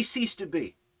 When do they cease to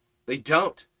be? They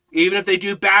don't. Even if they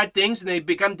do bad things and they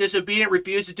become disobedient,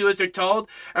 refuse to do as they're told,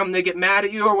 they get mad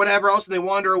at you or whatever else and they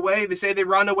wander away, they say they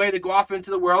run away, they go off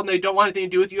into the world and they don't want anything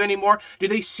to do with you anymore, do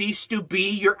they cease to be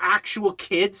your actual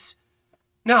kids?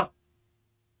 No.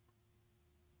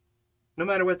 No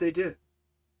matter what they do.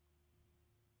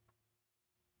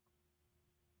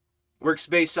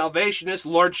 Works-based salvationists,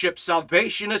 lordship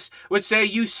salvationists would say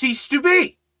you cease to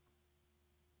be.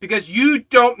 Because you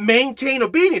don't maintain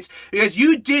obedience. Because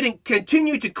you didn't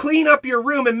continue to clean up your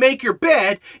room and make your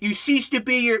bed, you cease to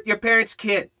be your parents'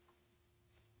 kid.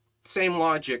 Same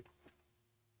logic.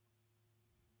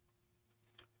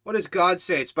 What does God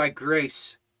say? It's by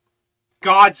grace.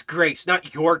 God's grace,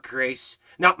 not your grace,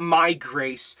 not my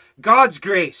grace. God's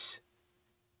grace.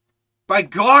 By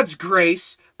God's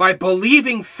grace, by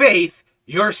believing faith,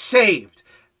 you're saved.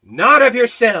 Not of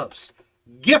yourselves.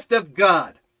 Gift of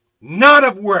God. Not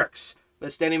of works,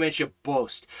 lest any man should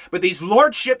boast. But these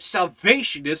lordship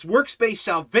salvationists, works-based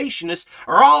salvationists,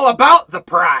 are all about the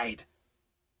pride.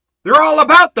 They're all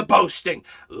about the boasting.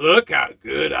 Look how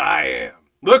good I am.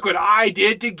 Look what I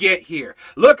did to get here.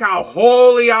 Look how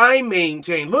holy I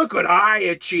maintain. Look what I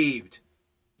achieved.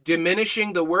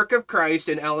 diminishing the work of Christ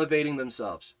and elevating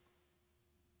themselves.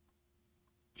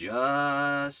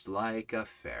 Just like a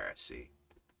Pharisee.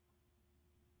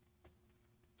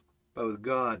 But with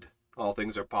God, all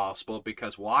things are possible,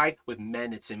 because why? With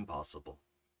men, it's impossible.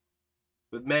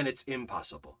 With men, it's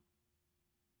impossible.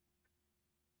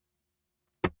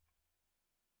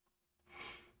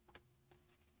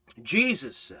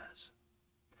 Jesus says,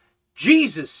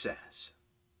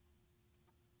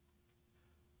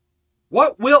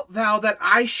 what wilt thou that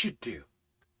I should do?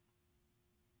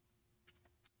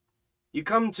 You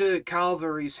come to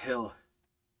Calvary's Hill.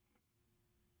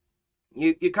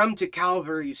 You come to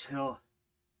Calvary's Hill.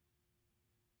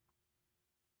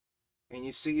 And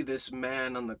you see this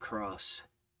man on the cross.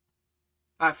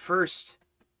 At first,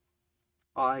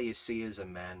 all you see is a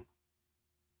man.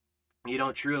 You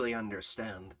don't truly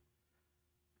understand.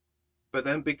 But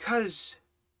then because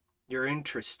you're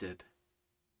interested,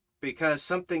 because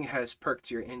something has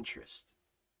perked your interest,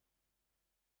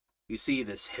 you see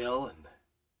this hill and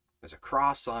there's a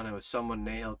cross on it with someone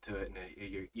nailed to it,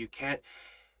 and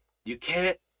you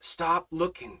can't stop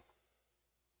looking.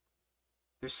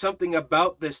 There's something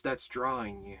about this that's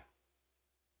drawing you.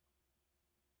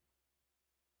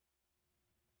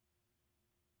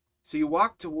 So you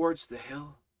walk towards the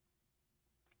hill.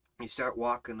 You start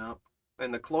walking up.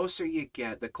 And the closer you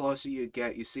get,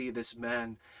 you see this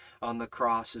man on the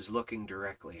cross is looking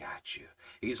directly at you.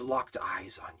 He's locked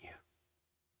eyes on you.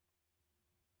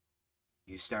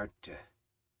 You start to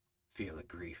feel a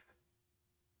grief,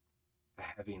 a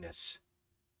heaviness.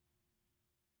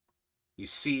 You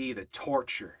see the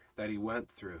torture that he went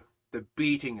through, the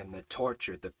beating and the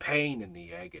torture, the pain and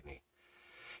the agony.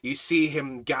 You see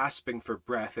him gasping for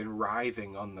breath and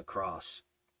writhing on the cross.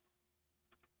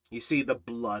 You see the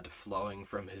blood flowing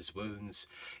from his wounds.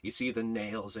 You see the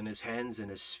nails in his hands and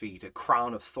his feet, a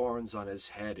crown of thorns on his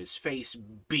head, his face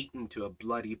beaten to a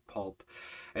bloody pulp.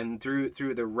 And through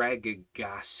the ragged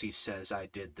gasps, he says, I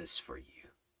did this for you,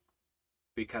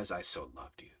 because I so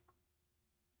loved you.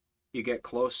 You get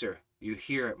closer, you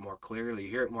hear it more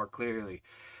clearly,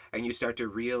 and you start to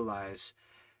realize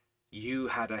you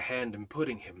had a hand in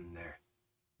putting him there.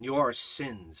 Your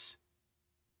sins.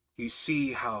 You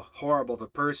see how horrible of a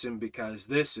person, because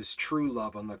this is true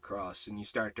love on the cross, and you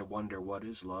start to wonder, what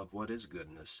is love? What is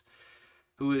goodness?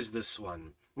 Who is this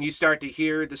one? And you start to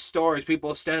hear the stories. Other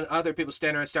people stand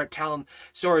around and start telling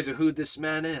stories of who this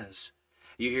man is.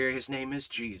 You hear his name is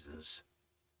Jesus.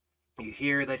 You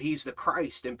hear that he's the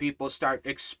Christ, and people start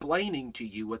explaining to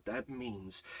you what that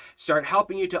means. Start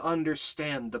helping you to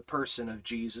understand the person of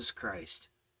Jesus Christ.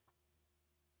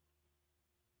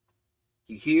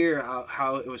 You hear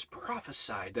how it was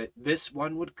prophesied that this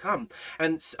one would come.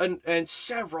 And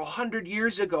several hundred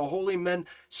years ago, holy men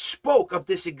spoke of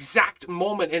this exact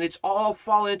moment, and it's all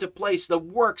fallen into place. The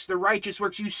works, the righteous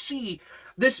works. You see,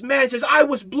 this man says, I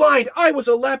was blind, I was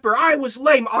a leper, I was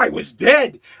lame, I was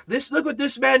dead. Look what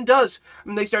this man does.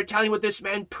 And they start telling what this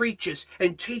man preaches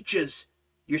and teaches.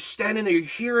 You're standing there, you're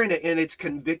hearing it, and it's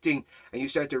convicting. And you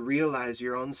start to realize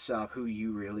your own self, who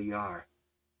you really are.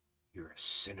 You're a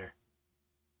sinner.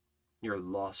 You're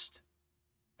lost.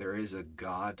 There is a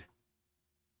God.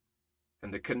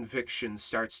 And the conviction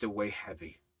starts to weigh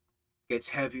heavy. It gets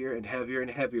heavier and heavier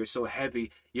and heavier, so heavy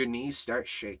your knees start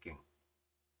shaking.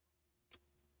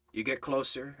 You get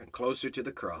closer and closer to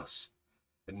the cross.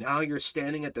 And now you're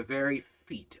standing at the very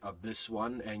feet of this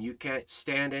one, and you can't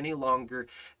stand any longer.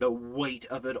 The weight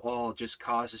of it all just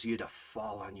causes you to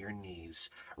fall on your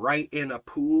knees, right in a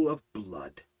pool of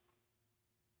blood.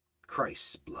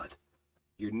 Christ's blood.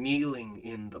 You're kneeling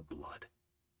in the blood.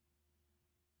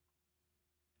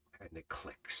 And it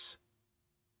clicks.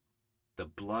 The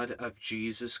blood of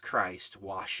Jesus Christ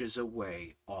washes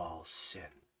away all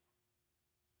sin.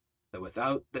 That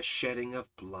without the shedding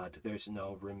of blood, there's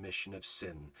no remission of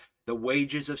sin. The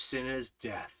wages of sin is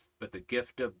death, but the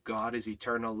gift of God is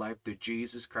eternal life through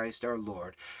Jesus Christ our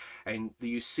Lord. And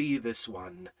you see this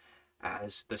one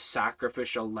as the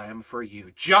sacrificial lamb for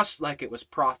you, just like it was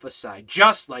prophesied,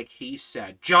 just like he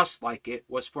said, just like it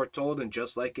was foretold, and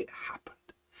just like it happened.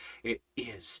 It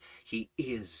is. He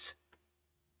is.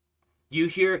 You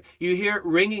hear it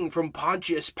ringing from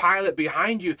Pontius Pilate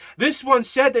behind you. This one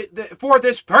said that for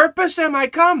this purpose am I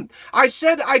come. I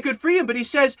said I could free him, but he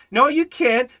says, no, you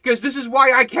can't, because this is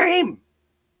why I came.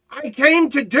 I came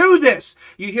to do this.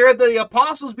 You hear the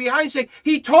apostles behind saying,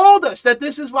 he told us that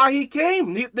this is why he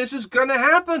came. This is going to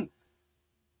happen.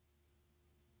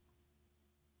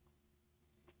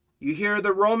 You hear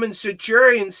the Roman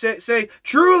centurion say,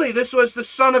 truly, this was the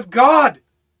Son of God.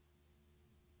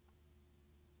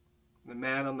 The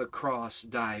man on the cross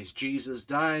dies. Jesus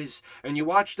dies. And you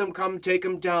watch them come, take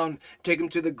him down, take him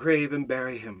to the grave and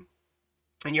bury him.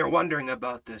 And you're wondering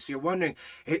about this. You're wondering,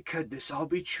 could this all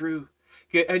be true?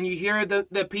 And you hear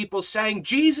the people saying,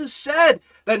 Jesus said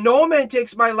that no man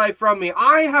takes my life from me.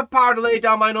 I have power to lay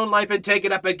down mine own life and take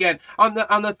it up again. On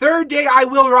the third day I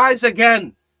will rise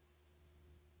again.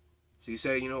 So you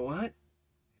say, you know what?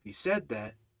 If he said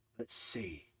that, let's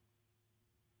see.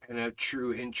 And a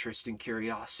true interest and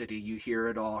curiosity, you hear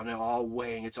it all, and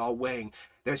it's all weighing.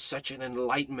 There's such an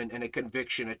enlightenment and a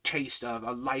conviction, a taste of,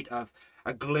 a light of,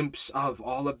 a glimpse of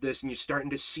all of this, and you're starting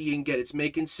to see and get it's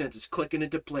making sense. It's clicking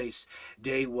into place.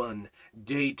 Day 1,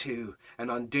 day 2,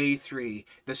 and on day 3,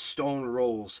 the stone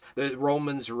rolls. The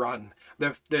Romans run.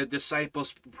 The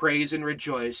disciples praise and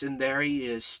rejoice, and there he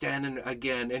is standing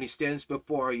again, and he stands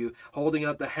before you, holding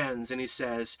out the hands, and he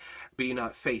says, "Be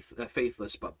not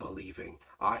faithless, but believing.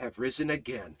 I have risen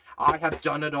again. I have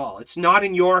done it all. It's not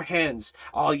in your hands.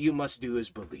 All you must do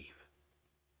is believe."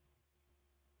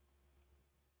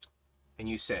 And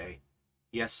you say,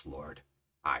 "Yes, Lord,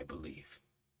 I believe."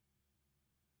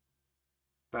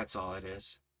 That's all it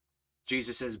is.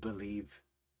 Jesus says, believe.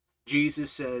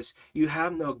 Jesus says, you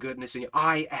have no goodness in you.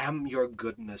 I am your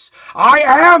goodness. I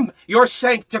am your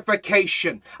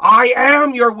sanctification. I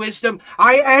am your wisdom.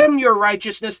 I am your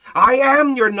righteousness. I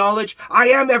am your knowledge. I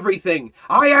am everything.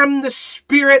 I am the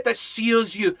Spirit that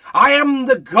seals you. I am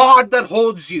the God that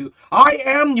holds you. I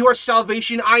am your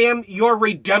salvation. I am your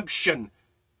redemption.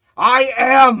 I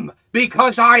am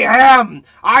because I am.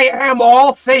 I am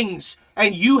all things,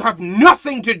 and you have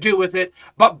nothing to do with it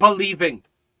but believing.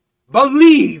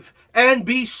 Believe and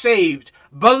be saved.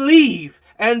 Believe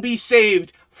and be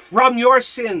saved from your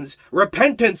sins.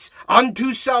 Repentance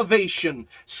unto salvation.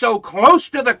 So close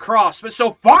to the cross, but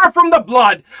so far from the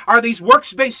blood are these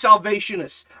works-based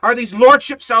salvationists, are these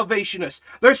lordship salvationists.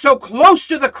 They're so close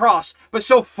to the cross, but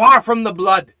so far from the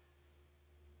blood.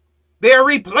 They are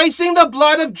replacing the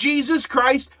blood of Jesus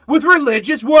Christ with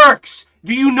religious works.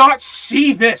 Do you not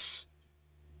see this?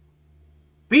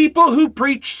 People who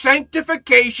preach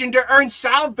sanctification to earn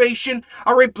salvation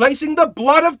are replacing the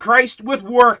blood of Christ with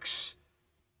works.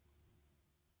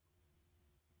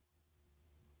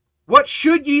 What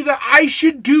should ye that I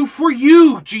should do for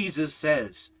you, Jesus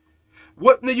says.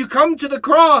 You come to the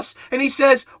cross and he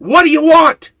says, what do you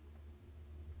want?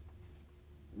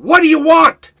 What do you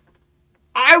want?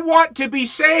 I want to be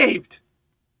saved.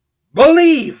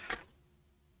 Believe.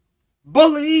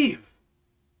 Believe.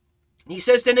 He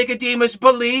says to Nicodemus,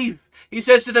 believe. He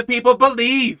says to the people,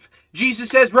 believe. Jesus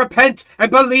says, repent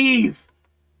and believe.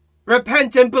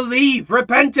 Repent and believe.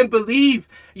 Repent and believe.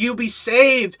 You'll be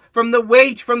saved from the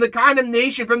weight, from the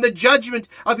condemnation, from the judgment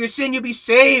of your sin. You'll be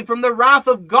saved from the wrath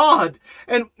of God.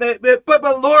 And but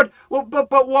Lord,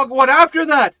 but what after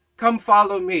that? Come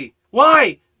follow me.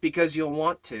 Why? Because you'll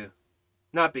want to.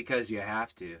 Not because you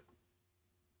have to.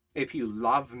 If you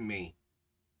love me.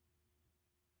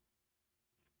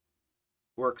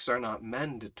 Works are not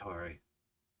mandatory.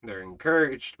 They're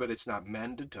encouraged, but it's not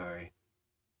mandatory.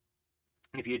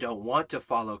 If you don't want to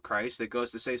follow Christ, it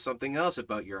goes to say something else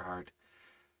about your heart.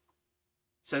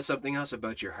 It says something else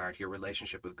about your heart, your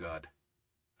relationship with God.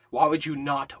 Why would you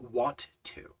not want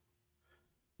to?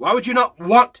 Why would you not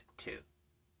want to?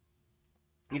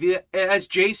 If you, as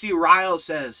J.C. Ryle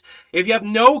says, if you have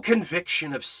no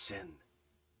conviction of sin,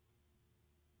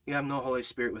 you have no Holy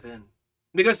Spirit within.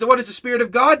 Because what does the Spirit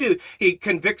of God do? He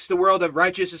convicts the world of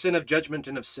righteousness and of judgment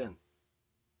and of sin.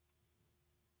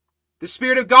 The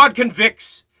Spirit of God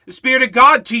convicts. The Spirit of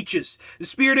God teaches. The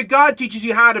Spirit of God teaches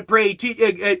you how to pray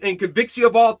and convicts you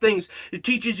of all things. It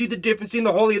teaches you the difference in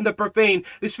the holy and the profane.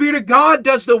 The Spirit of God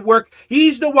does the work.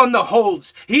 He's the one that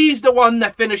holds. He's the one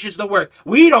that finishes the work.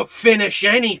 We don't finish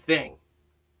anything.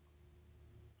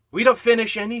 We don't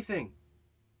finish anything.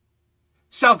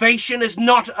 Salvation is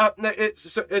not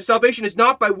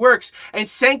by works, and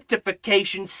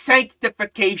sanctification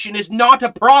is not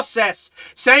a process.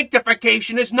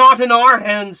 Sanctification is not in our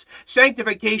hands.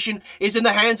 Sanctification is in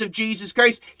the hands of Jesus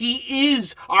Christ. He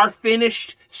is our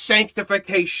finished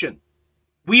sanctification.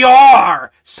 We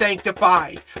are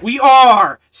sanctified. We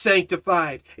are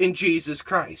sanctified in Jesus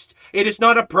Christ. It is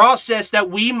not a process that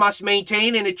we must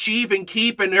maintain and achieve and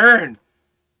keep and earn.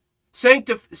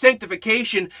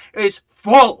 Sanctification is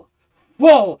full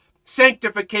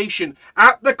sanctification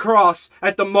at the cross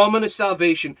at the moment of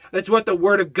salvation. That's what the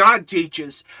Word of God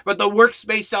teaches. But the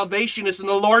works-based salvationists and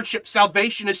the Lordship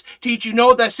salvationists teach you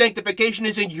know that sanctification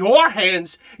is in your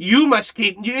hands. You must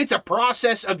keep. It's a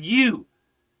process of you.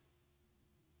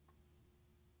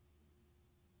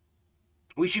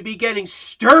 We should be getting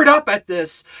stirred up at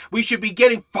this. We should be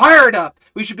getting fired up.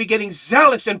 We should be getting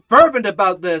zealous and fervent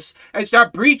about this and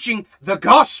start preaching the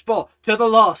gospel to the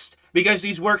lost, because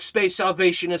these works-based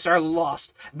salvationists are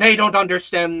lost. They don't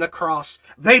understand the cross.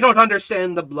 They don't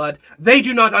understand the blood. They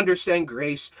do not understand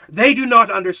grace. They do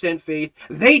not understand faith.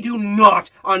 They do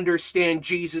not understand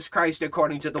Jesus Christ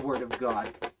according to the Word of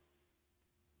God.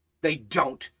 They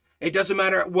don't. It doesn't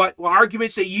matter what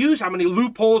arguments they use, how many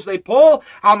loopholes they pull,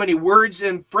 how many words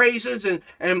and phrases and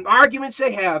arguments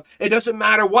they have. It doesn't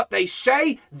matter what they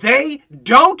say. They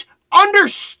don't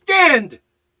understand.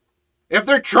 If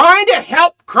they're trying to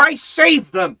help Christ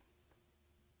save them,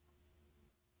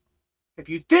 if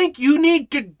you think you need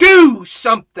to do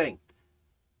something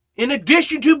in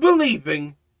addition to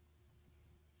believing,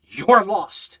 you're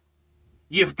lost.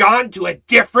 You've gone to a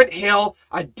different hill,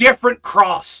 a different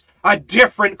cross, a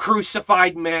different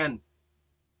crucified man.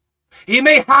 He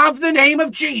may have the name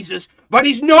of Jesus, but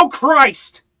he's no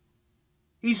Christ.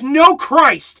 He's no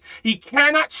Christ. He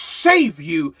cannot save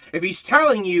you if he's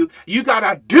telling you you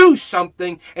gotta do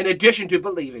something in addition to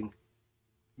believing.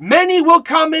 Many will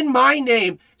come in my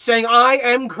name, saying, I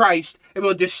am Christ, and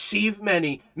will deceive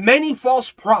many. Many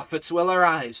false prophets will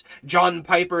arise. John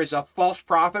Piper is a false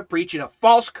prophet preaching a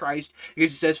false Christ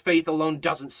because he says faith alone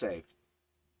doesn't save.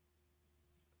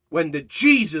 When the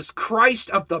Jesus Christ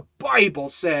of the Bible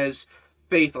says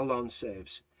faith alone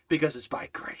saves, because it's by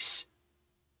grace.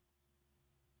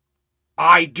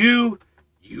 I do,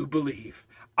 you believe.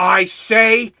 I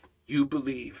say, you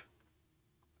believe.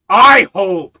 I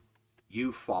hope,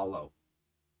 you follow.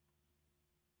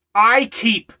 I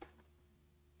keep,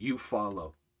 you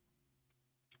follow.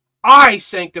 I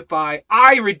sanctify,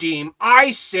 I redeem,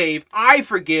 I save, I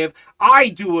forgive, I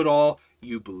do it all,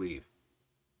 you believe.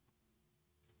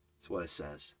 That's what it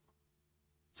says.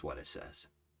 That's what it says.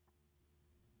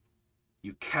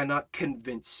 You cannot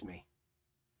convince me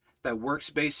that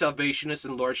works-based salvationists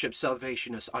and lordship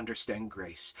salvationists understand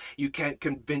grace. You can't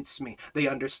convince me they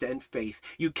understand faith.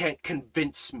 You can't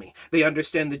convince me they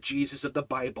understand the Jesus of the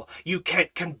Bible. You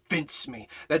can't convince me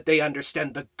that they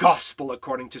understand the gospel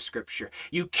according to Scripture.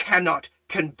 You cannot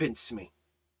convince me.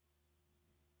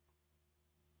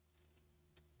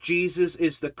 Jesus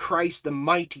is the Christ, the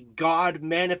mighty God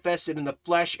manifested in the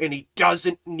flesh, and he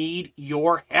doesn't need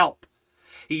your help.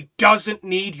 He doesn't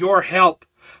need your help.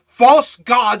 False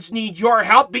gods need your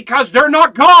help because they're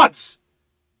not gods.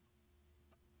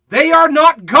 They are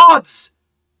not gods.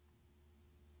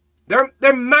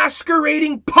 They're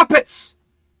masquerading puppets.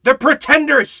 They're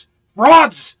pretenders,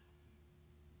 frauds,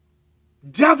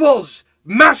 devils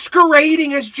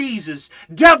masquerading as Jesus,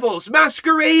 devils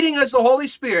masquerading as the Holy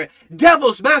Spirit,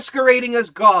 devils masquerading as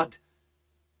God,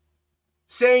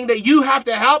 saying that you have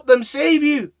to help them save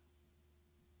you.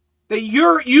 That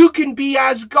you can be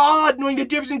as God, knowing the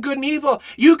difference in good and evil.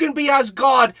 You can be as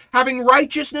God, having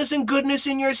righteousness and goodness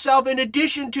in yourself in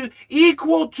addition to,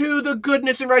 equal to the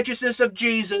goodness and righteousness of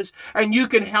Jesus. And you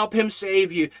can help him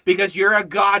save you because you're a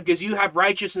God, because you have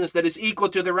righteousness that is equal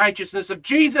to the righteousness of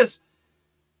Jesus.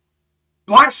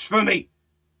 Blasphemy.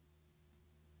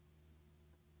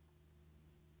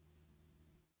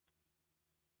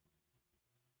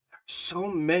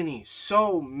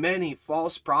 So many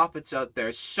false prophets out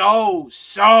there. So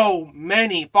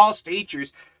many false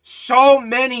teachers. So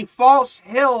many false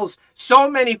hills. So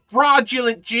many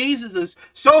fraudulent Jesuses.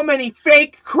 So many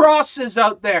fake crosses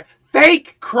out there.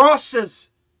 Fake crosses.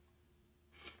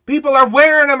 People are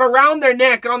wearing them around their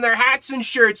neck, on their hats and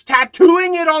shirts,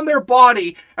 tattooing it on their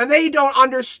body, and they don't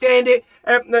understand it.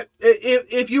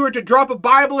 If you were to drop a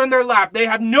Bible in their lap, they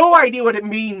have no idea what it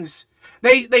means.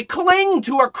 They cling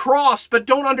to a cross, but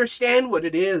don't understand what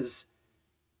it is.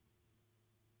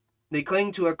 They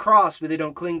cling to a cross, but they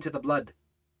don't cling to the blood.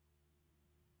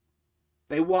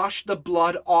 They wash the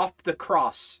blood off the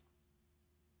cross.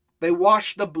 They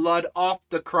wash the blood off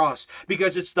the cross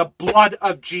because it's the blood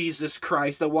of Jesus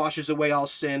Christ that washes away all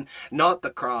sin, not the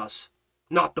cross,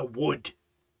 not the wood,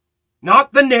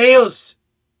 not the nails,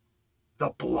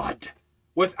 the blood.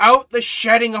 Without the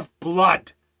shedding of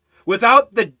blood,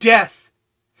 without the death,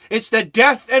 it's the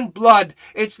death and blood.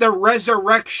 It's the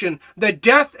resurrection. The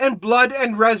death and blood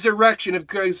and resurrection. If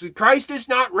Christ is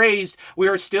not raised, we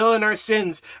are still in our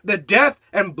sins. The death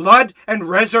and blood and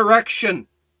resurrection.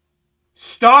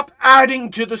 Stop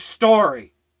adding to the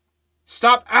story.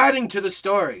 Stop adding to the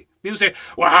story. People say,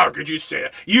 well, how could you say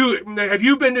it? Have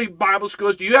you been to Bible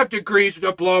schools? Do you have degrees,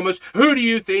 diplomas? Who do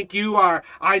you think you are?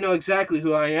 I know exactly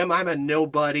who I am. I'm a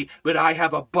nobody, but I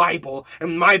have a Bible,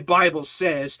 and my Bible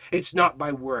says it's not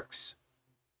by works.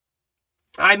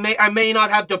 I may not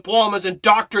have diplomas and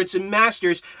doctorates and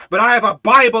masters, but I have a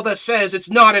Bible that says it's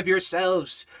not of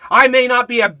yourselves. I may not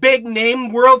be a big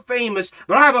name, world famous,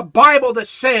 but I have a Bible that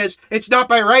says it's not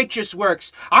by righteous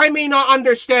works. I may not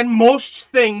understand most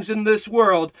things in this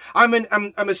world. I'm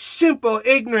a simple,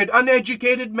 ignorant,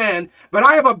 uneducated man, but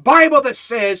I have a Bible that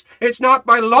says it's not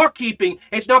by law keeping,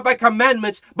 it's not by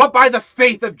commandments, but by the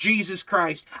faith of Jesus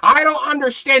Christ. I don't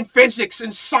understand physics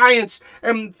and science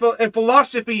and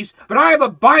philosophies, but I have a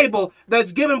Bible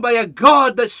that's given by a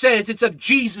God that says it's of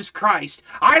Jesus Christ.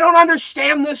 I don't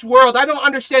understand this world. I don't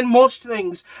understand most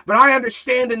things, but I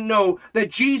understand and know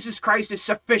that Jesus Christ is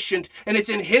sufficient and it's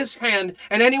in his hand,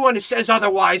 and anyone who says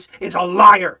otherwise is a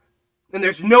liar. And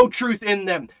there's no truth in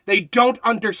them. They don't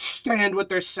understand what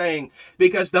they're saying,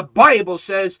 because the Bible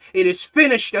says it is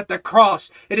finished at the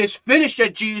cross. It is finished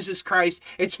at Jesus Christ.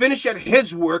 It's finished at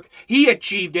his work. He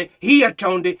achieved it. He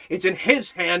atoned it. It's in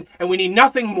his hand, and we need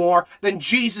nothing more than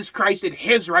Jesus Christ and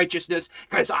his righteousness,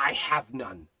 because I have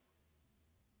none.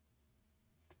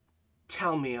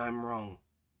 Tell me I'm wrong.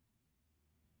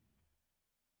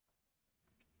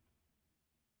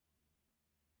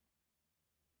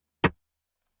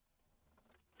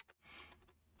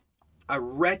 A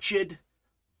wretched,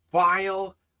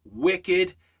 vile,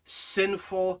 wicked,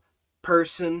 sinful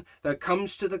person that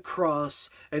comes to the cross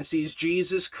and sees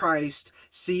Jesus Christ,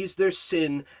 sees their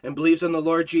sin, and believes on the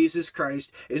Lord Jesus Christ,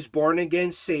 is born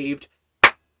again, saved,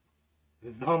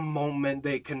 the moment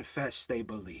they confess they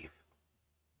believe.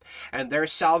 And their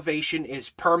salvation is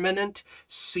permanent,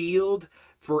 sealed,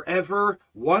 forever,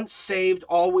 once saved,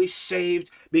 always saved,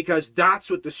 because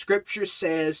that's what the scripture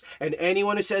says, and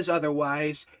anyone who says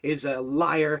otherwise is a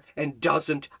liar and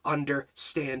doesn't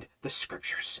understand the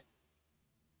scriptures.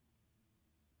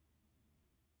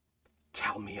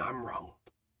 Tell me I'm wrong.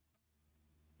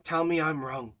 Tell me I'm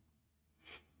wrong.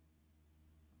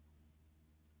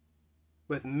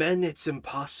 With men, it's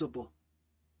impossible.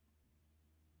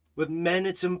 With men,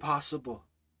 it's impossible.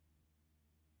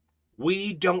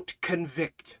 We don't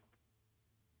convict.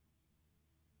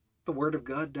 The Word of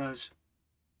God does.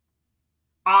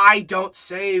 I don't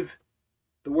save.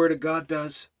 The Word of God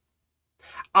does.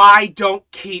 I don't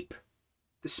keep.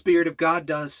 The Spirit of God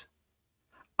does.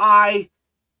 I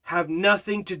have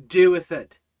nothing to do with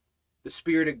it. The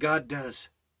Spirit of God does.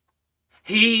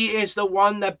 He is the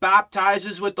one that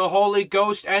baptizes with the Holy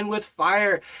Ghost and with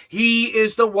fire. He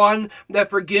is the one that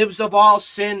forgives of all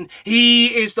sin. He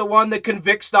is the one that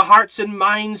convicts the hearts and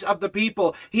minds of the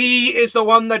people. He is the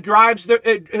one that draws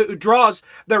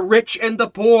the rich and the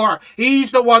poor.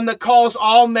 He's the one that calls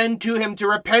all men to him to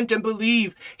repent and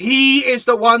believe. He is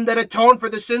the one that atoned for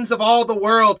the sins of all the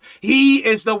world. He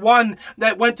is the one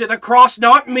that went to the cross,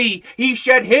 not me. He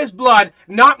shed his blood,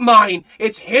 not mine.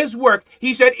 It's his work.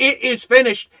 He said, it is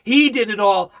finished. He did it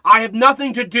all. I have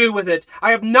nothing to do with it.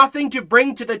 I have nothing to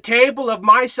bring to the table of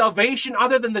my salvation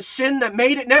other than the sin that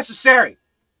made it necessary.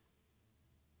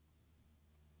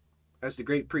 As the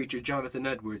great preacher Jonathan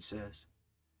Edwards says.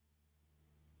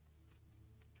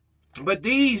 But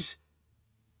these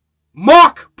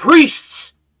mock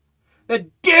priests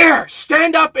that dare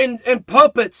stand up in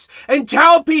pulpits and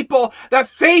tell people that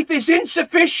faith is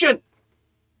insufficient,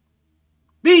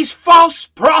 these false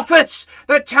prophets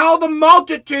that tell the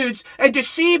multitudes and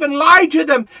deceive and lie to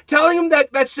them, telling them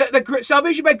that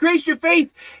salvation by grace through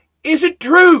faith isn't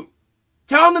true.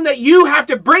 Telling them that you have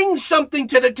to bring something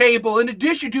to the table in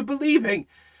addition to believing.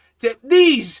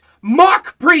 These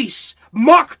mock priests,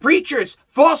 mock preachers,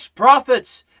 false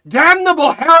prophets,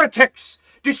 damnable heretics,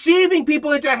 deceiving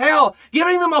people into hell,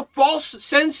 giving them a false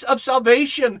sense of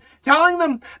salvation, telling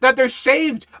them that they're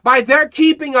saved by their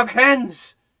keeping of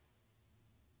hens.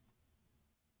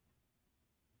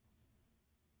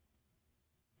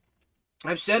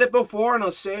 I've said it before and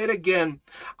I'll say it again.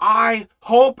 I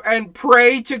hope and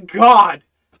pray to God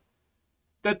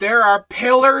that there are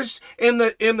pillars in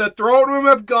the throne room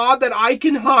of God that I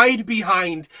can hide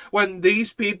behind when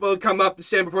these people come up and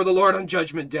stand before the Lord on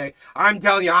Judgment Day. I'm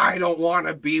telling you, I don't want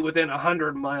to be within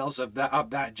 100 miles of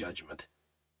that judgment.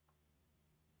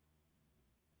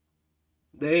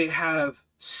 They have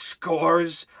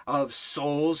scores of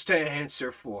souls to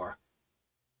answer for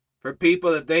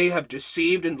people that they have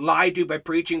deceived and lied to by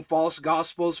preaching false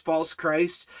gospels, false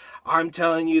Christs. I'm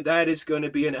telling you, that is going to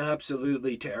be an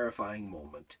absolutely terrifying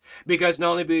moment. Because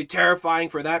not only be terrifying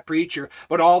for that preacher,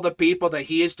 but all the people that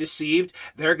he has deceived,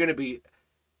 they're going to be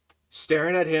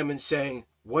staring at him and saying,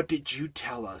 what did you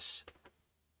tell us?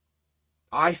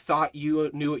 I thought you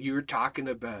knew what you were talking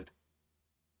about.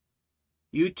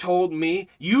 You told me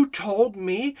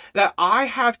that I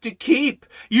have to keep.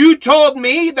 You told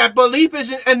me that belief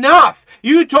isn't enough.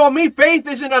 You told me faith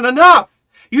isn't enough.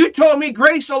 You told me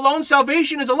grace alone,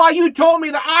 salvation is a lie. You told me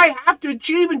that I have to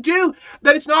achieve and do,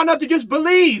 that it's not enough to just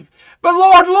believe. But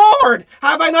Lord,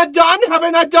 have I not done? Have I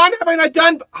not done? Have I not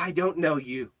done? I don't know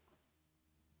you.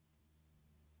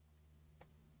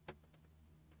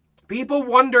 People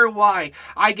wonder why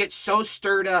I get so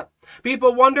stirred up.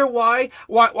 People wonder why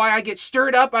I get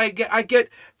stirred up. I get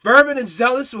fervent and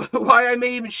zealous. Why I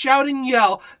may even shout and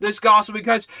yell this gospel,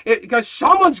 because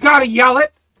someone's got to yell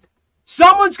it.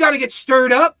 Someone's got to get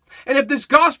stirred up. And if this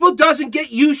gospel doesn't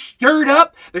get you stirred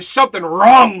up, there's something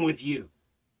wrong with you.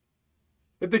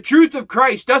 If the truth of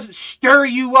Christ doesn't stir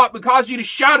you up and cause you to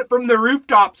shout it from the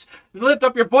rooftops, lift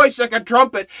up your voice like a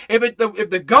trumpet, if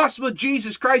the gospel of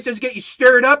Jesus Christ doesn't get you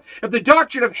stirred up, if the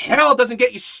doctrine of hell doesn't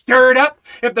get you stirred up,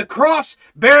 if the cross,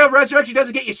 burial, resurrection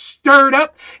doesn't get you stirred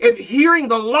up, if hearing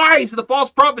the lies of the false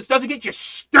prophets doesn't get you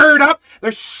stirred up,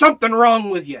 there's something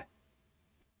wrong with you.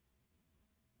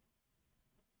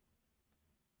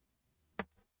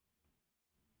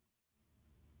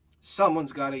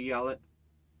 Someone's got to yell it.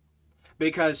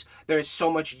 Because there's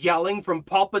so much yelling from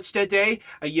pulpits today,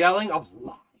 a yelling of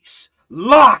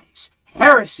lies,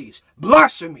 heresies,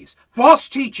 blasphemies, false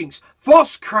teachings,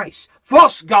 false Christs,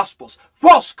 false gospels,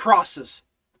 false crosses.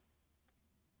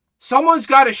 Someone's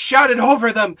got to shout it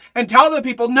over them and tell the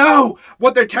people, no,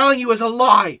 what they're telling you is a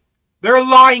lie. They're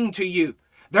lying to you.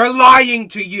 They're lying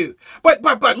to you. But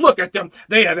look at them.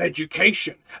 They have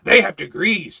education. They have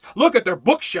degrees. Look at their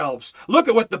bookshelves. Look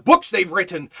at what the books they've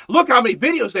written. Look how many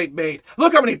videos they've made.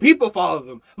 Look how many people follow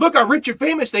them. Look how rich and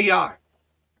famous they are.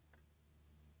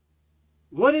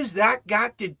 What has that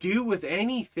got to do with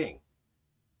anything?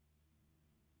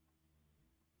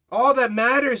 All that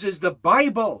matters is the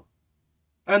Bible.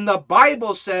 And the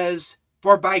Bible says,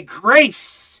 for by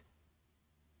grace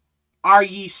are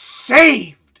ye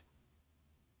saved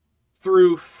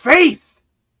through faith,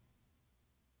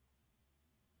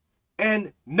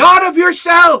 and not of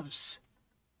yourselves.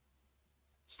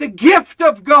 It's the gift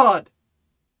of God,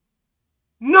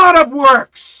 not of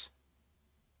works,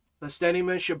 lest any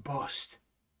man should boast.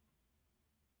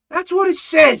 That's what it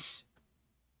says.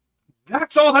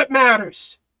 That's all that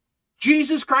matters.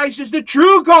 Jesus Christ is the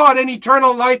true God and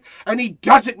eternal life, and he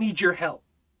doesn't need your help.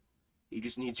 He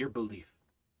just needs your belief.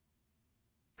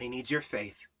 He needs your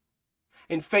faith.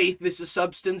 And faith is the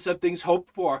substance of things hoped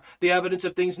for, the evidence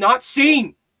of things not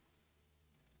seen.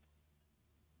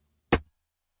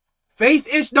 Faith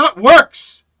is not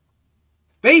works.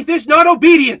 Faith is not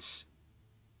obedience.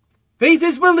 Faith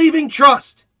is believing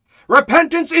trust.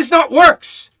 Repentance is not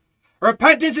works.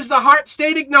 Repentance is the heart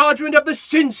state acknowledgement of the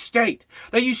sin state.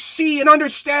 That you see and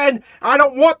understand, I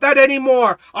don't want that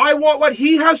anymore. I want what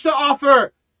he has to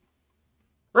offer.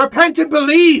 Repent and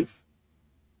believe.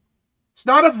 It's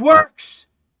not of works.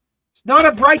 It's not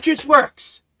of righteous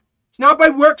works. It's not by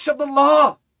works of the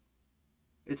law.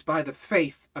 It's by the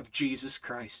faith of Jesus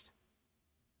Christ.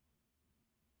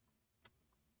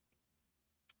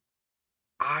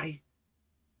 I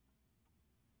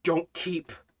don't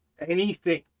keep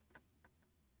anything.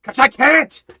 Because I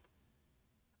can't.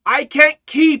 I can't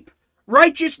keep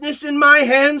righteousness in my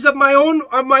hands of my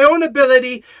own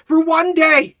ability for one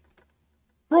day.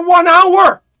 For 1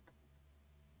 hour.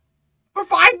 For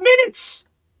 5 minutes.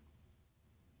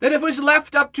 That if it was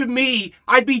left up to me,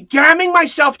 I'd be damning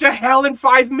myself to hell in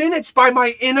 5 minutes by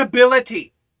my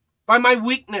inability, by my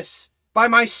weakness, by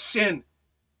my sin,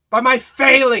 by my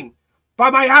failing, by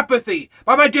my apathy,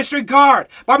 by my disregard,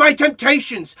 by my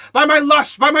temptations, by my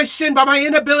lust, by my sin, by my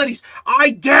inabilities.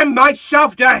 I damn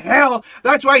myself to hell.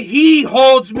 That's why he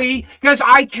holds me, because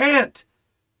I can't.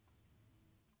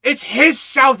 It's his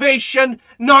salvation,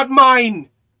 not mine.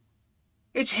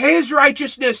 It's his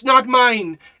righteousness, not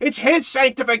mine. It's his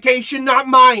sanctification, not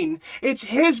mine. It's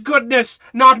his goodness,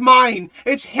 not mine.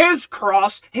 It's his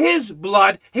cross, his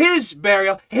blood, his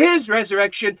burial, his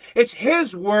resurrection. It's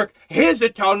his work, his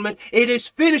atonement. It is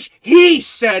finished. He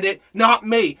said it, not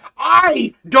me.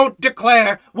 I don't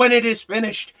declare when it is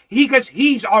finished, because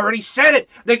he's already said it.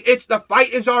 The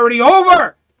fight is already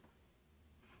over.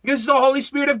 This is the Holy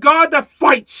Spirit of God that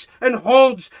fights and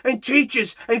holds and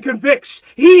teaches and convicts.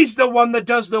 He's the one that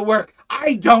does the work.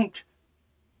 I don't.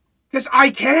 Because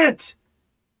I can't.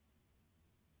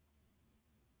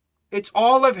 It's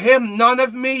all of him, none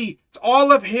of me. It's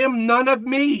all of him, none of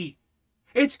me.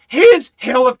 It's his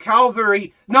hill of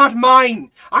Calvary, not mine.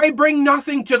 I bring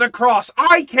nothing to the cross.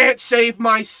 I can't save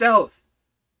myself.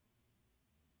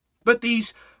 But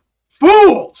these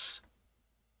fools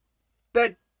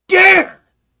that dare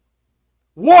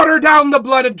water down the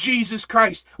blood of Jesus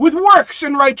Christ with works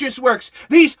and righteous works.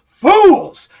 These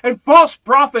fools and false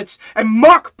prophets and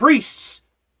mock priests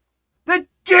that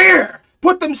dare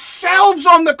put themselves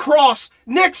on the cross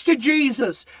next to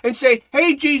Jesus and say,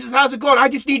 hey, Jesus, how's it going? I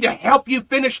just need to help you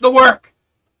finish the work.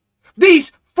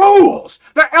 These fools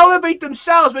that elevate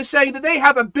themselves by saying that they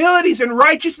have abilities and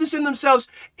righteousness in themselves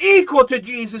equal to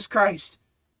Jesus Christ.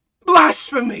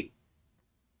 Blasphemy.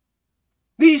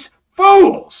 These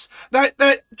fools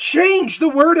that change the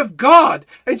word of God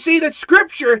and see that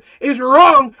Scripture is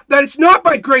wrong, that it's not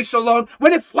by grace alone,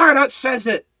 when it flat out says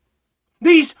it.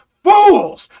 These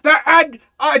fools that add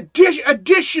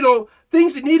additional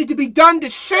things that needed to be done to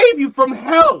save you from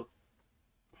hell.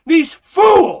 These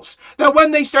fools that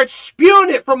when they start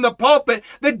spewing it from the pulpit,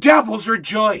 the devils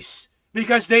rejoice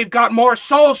because they've got more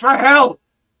souls for hell.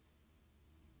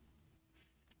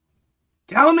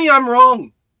 Tell me I'm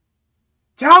wrong.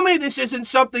 Tell me this isn't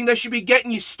something that should be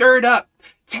getting you stirred up.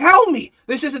 Tell me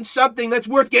this isn't something that's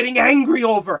worth getting angry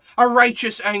over, a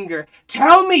righteous anger.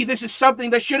 Tell me this is something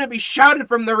that shouldn't be shouted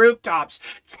from the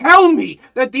rooftops. Tell me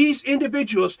that these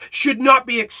individuals should not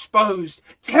be exposed.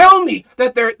 Tell me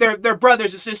that they're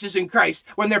brothers and sisters in Christ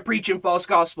when they're preaching false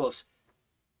gospels.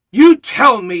 You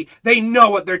tell me they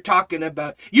know what they're talking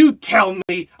about. You tell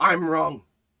me I'm wrong.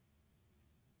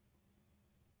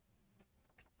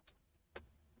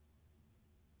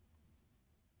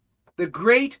 The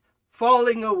great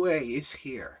falling away is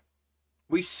here.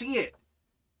 We see it.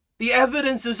 The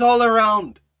evidence is all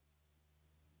around.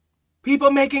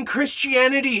 People making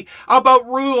Christianity about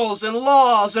rules and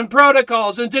laws and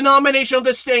protocols and denominational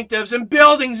distinctives and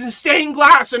buildings and stained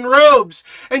glass and robes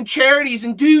and charities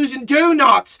and do's and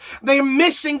do-nots. They're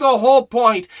missing the whole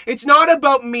point. It's not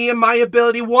about me and my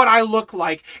ability, what I look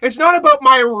like. It's not about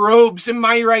my robes and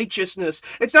my righteousness.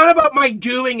 It's not about my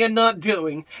doing and not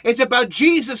doing. It's about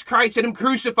Jesus Christ and Him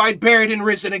crucified, buried, and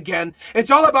risen again.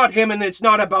 It's all about Him and it's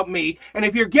not about me. And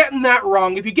if you're getting that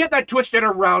wrong, if you get that twisted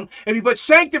around, if you put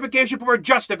sanctification before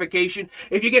justification,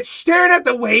 if you get staring at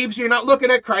the waves, you're not looking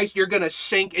at Christ, you're going to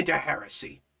sink into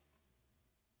heresy.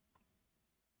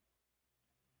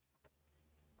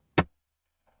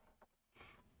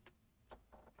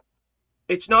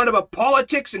 It's not about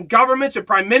politics and governments and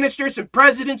prime ministers and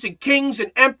presidents and kings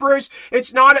and emperors.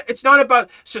 It's not about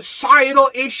societal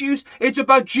issues. It's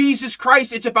about Jesus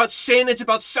Christ. It's about sin. It's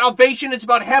about salvation. It's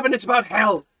about heaven. It's about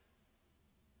hell.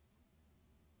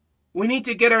 We need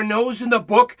to get our nose in the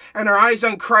book and our eyes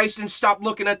on Christ and stop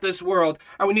looking at this world.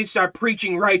 And we need to start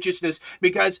preaching righteousness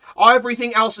because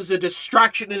everything else is a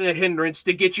distraction and a hindrance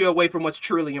to get you away from what's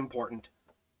truly important.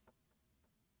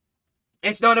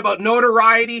 It's not about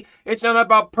notoriety. It's not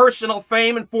about personal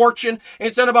fame and fortune.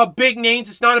 It's not about big names.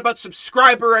 It's not about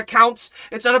subscriber accounts.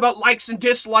 It's not about likes and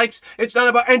dislikes. It's not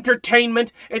about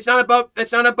entertainment. It's not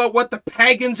about what the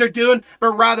pagans are doing,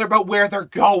 but rather about where they're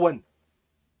going.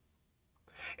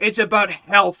 It's about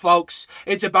hell, folks.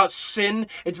 It's about sin.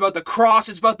 It's about the cross.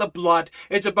 It's about the blood.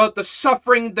 It's about the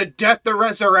suffering, the death, the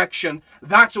resurrection.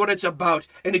 That's what it's about.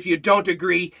 And if you don't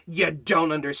agree, you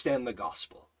don't understand the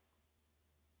gospel.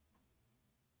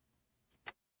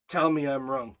 Tell me I'm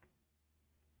wrong.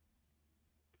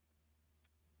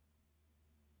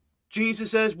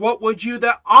 Jesus says, what would you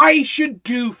that I should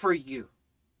do for you?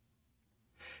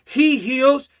 He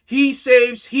heals, He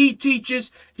saves, He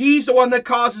teaches. He's the one that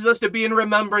causes us to be in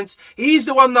remembrance. He's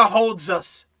the one that holds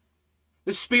us.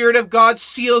 The Spirit of God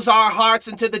seals our hearts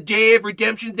until the day of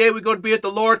redemption, the day we go to be with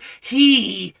the Lord.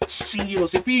 He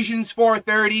seals. Ephesians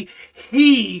 4:30,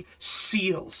 He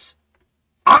seals.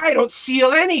 I don't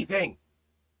seal anything.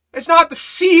 It's not the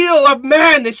seal of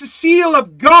man, it's the seal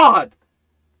of God.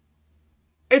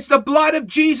 It's the blood of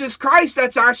Jesus Christ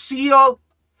that's our seal.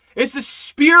 It's the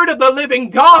Spirit of the living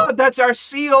God that's our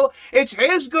seal. It's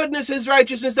His goodness, His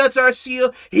righteousness that's our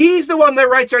seal. He's the one that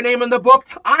writes our name in the book.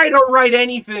 I don't write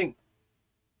anything.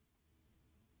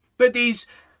 But these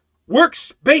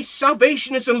works-based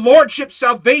salvationists and lordship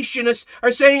salvationists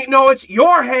are saying, no, it's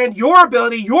your hand, your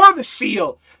ability, you're the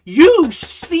seal. You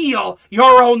seal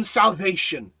your own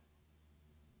salvation.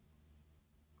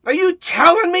 Are you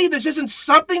telling me this isn't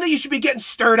something that you should be getting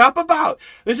stirred up about?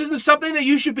 This isn't something that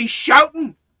you should be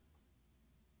shouting?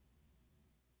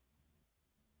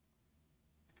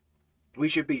 We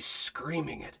should be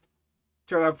screaming it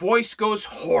till our voice goes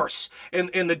hoarse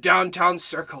in the downtown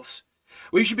circles.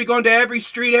 We should be going to every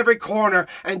street, every corner,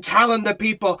 and telling the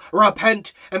people,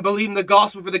 repent and believe in the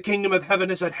gospel, for the kingdom of heaven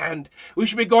is at hand. We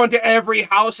should be going to every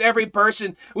house, every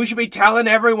person. We should be telling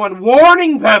everyone,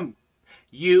 warning them,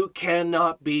 you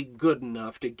cannot be good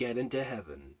enough to get into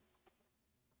heaven.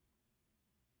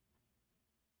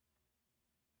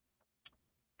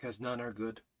 Because none are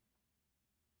good.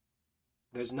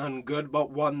 There's none good but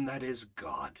one, that is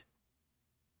God.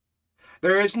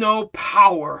 There is no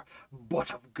power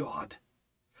but of God.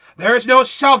 There is no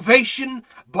salvation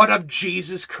but of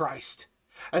Jesus Christ.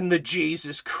 And the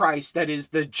Jesus Christ, that is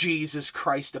the Jesus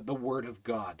Christ of the Word of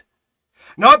God.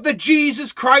 Not the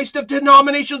Jesus Christ of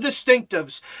denominational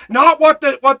distinctives. Not what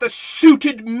the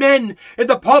suited men in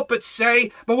the pulpit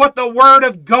say, but what the Word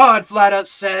of God flat out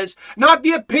says. Not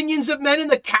the opinions of men and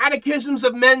the catechisms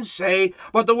of men say,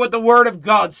 but what the Word of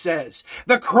God says.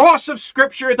 The cross of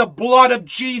Scripture, the blood of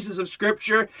Jesus of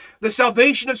Scripture, the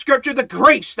salvation of Scripture, the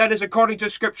grace that is according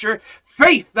to Scripture,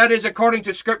 faith that is according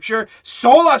to Scripture,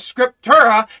 sola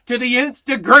scriptura to the nth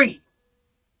degree.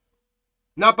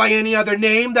 Not by any other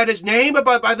name that is named,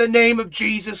 but by the name of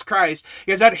Jesus Christ.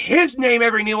 Because at his name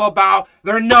every knee will bow.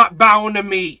 They're not bowing to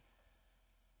me.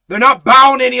 They're not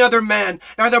bowing to any other man.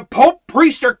 Neither pope,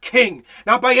 priest, or king.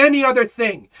 Not by any other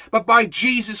thing. But by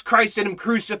Jesus Christ and him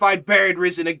crucified, buried,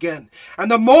 risen again. And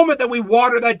the moment that we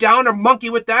water that down or monkey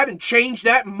with that and change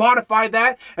that and modify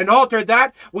that and alter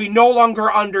that, we no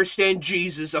longer understand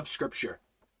Jesus of Scripture.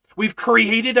 We've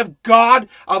created a God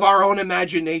of our own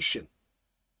imagination.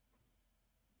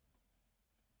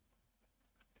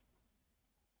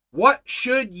 What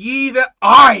should ye that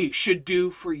I should do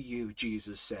for you,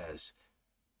 Jesus says.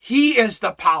 He is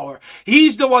the power.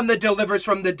 He's the one that delivers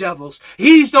from the devils.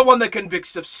 He's the one that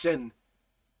convicts of sin.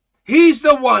 He's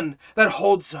the one that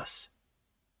holds us.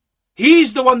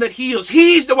 He's the one that heals.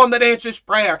 He's the one that answers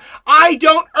prayer. I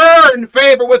don't earn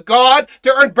favor with God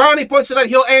to earn brownie points so that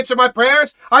he'll answer my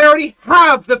prayers. I already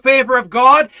have the favor of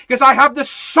God because I have the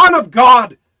Son of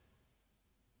God.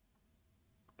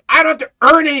 I don't have to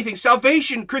earn anything.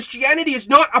 Salvation, Christianity is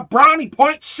not a brownie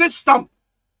point system.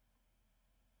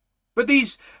 But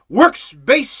these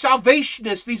works-based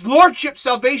salvationists, these lordship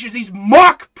salvationists, these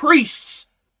mock priests,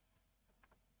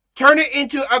 turn it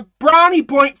into a brownie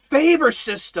point favor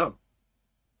system.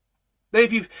 That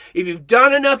if you've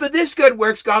done enough of this good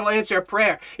works, God will answer a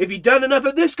prayer. If you've done enough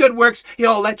of this good works,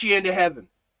 he'll let you into heaven.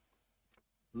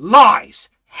 Lies,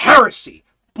 heresy,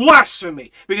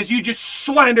 blasphemy, because you just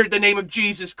slandered the name of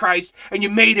Jesus Christ and you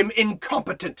made him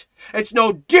incompetent. It's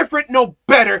no different, no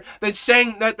better than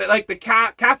saying that like the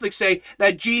Catholics say,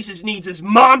 that Jesus needs his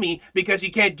mommy because he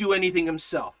can't do anything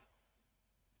himself.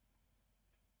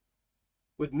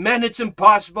 With men it's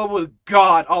impossible, with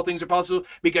God all things are possible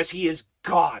because he is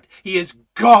God. He is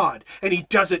God and he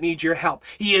doesn't need your help.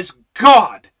 He is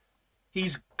God.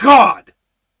 He's God.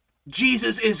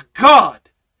 Jesus is God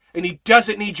and he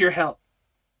doesn't need your help.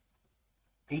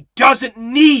 He doesn't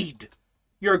need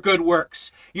your good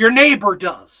works. Your neighbor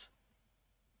does.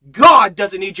 God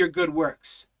doesn't need your good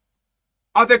works.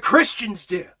 Other Christians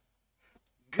do.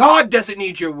 God doesn't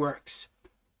need your works.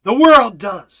 The world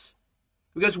does.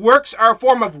 Because works are a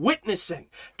form of witnessing,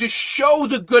 to show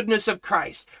the goodness of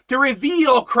Christ, to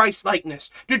reveal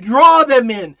Christ-likeness, to draw them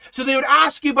in. So they would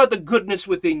ask you about the goodness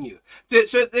within you.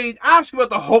 So they'd ask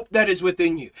about the hope that is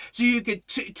within you. So you could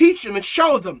teach them and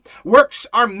show them. Works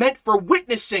are meant for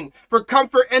witnessing, for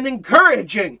comfort and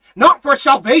encouraging, not for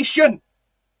salvation.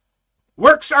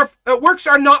 Works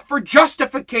are not for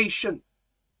justification.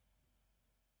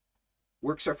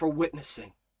 Works are for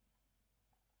witnessing.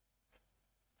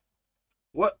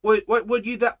 What would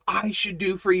you that I should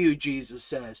do for you, Jesus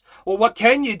says. Well, what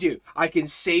can you do? I can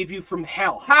save you from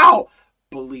hell. How?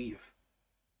 Believe.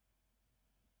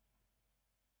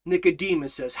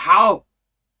 Nicodemus says, how?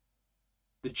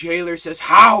 The jailer says,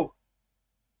 how?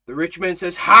 The rich man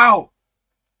says, how?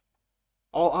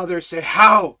 All others say,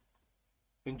 how?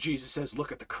 And Jesus says,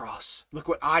 look at the cross. Look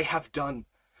what I have done.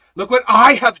 Look what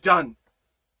I have done.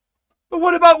 But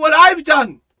what about what I've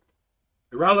done?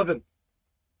 Irrelevant.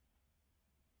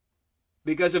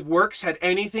 Because if works had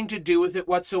anything to do with it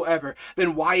whatsoever,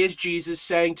 then why is Jesus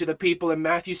saying to the people in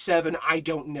Matthew 7, I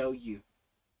don't know you?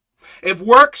 If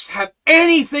works have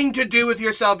anything to do with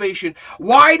your salvation,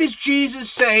 why does Jesus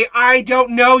say, I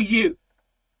don't know you?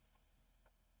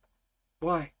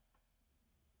 Why?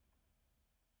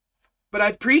 But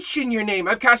I've preached in your name.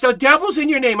 I've cast out devils in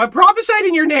your name. I've prophesied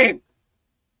in your name.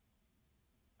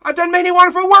 I've done many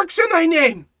wonderful works in thy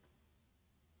name.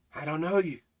 I don't know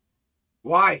you.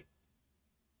 Why?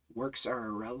 Works are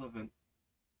irrelevant.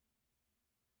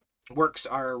 Works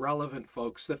are irrelevant,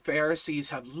 folks. The Pharisees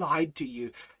have lied to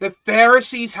you. The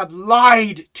Pharisees have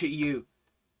lied to you.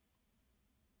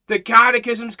 The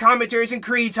catechisms, commentaries, and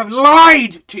creeds have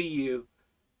lied to you.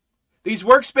 These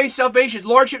works-based salvations,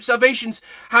 lordship salvations,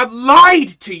 have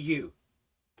lied to you.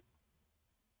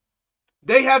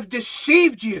 They have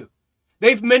deceived you.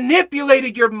 They've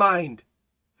manipulated your mind.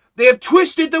 They have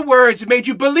twisted the words and made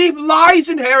you believe lies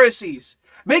and heresies,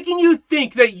 making you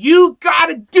think that you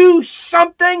gotta do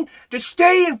something to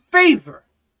stay in favor.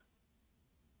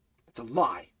 It's a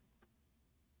lie.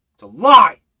 It's a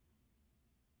lie.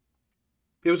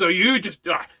 People say, you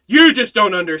just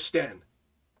don't understand.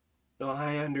 No,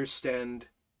 I understand.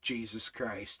 Jesus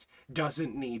Christ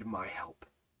doesn't need my help.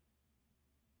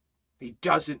 He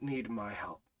doesn't need my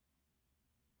help.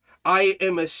 I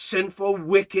am a sinful,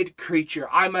 wicked creature.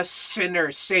 I'm a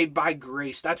sinner saved by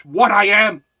grace. That's what I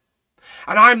am.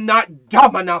 And I'm not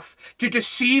dumb enough to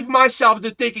deceive myself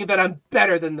into thinking that I'm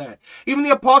better than that. Even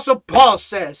the Apostle Paul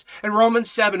says in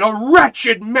Romans 7, "A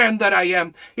wretched man that I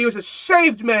am." He was a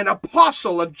saved man,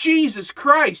 apostle of Jesus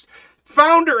Christ,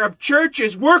 founder of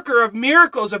churches, worker of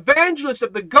miracles, evangelist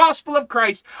of the gospel of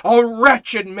Christ. A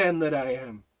wretched man that I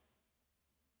am.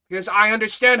 Because I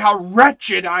understand how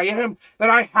wretched I am, that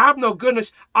I have no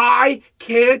goodness. I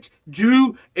can't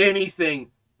do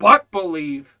anything but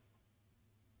believe.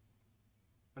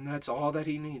 And that's all that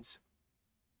he needs.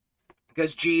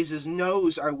 Because Jesus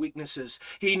knows our weaknesses.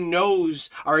 He knows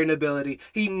our inability.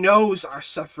 He knows our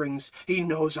sufferings. He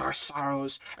knows our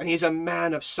sorrows. And he's a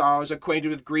man of sorrows, acquainted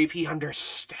with grief. He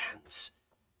understands.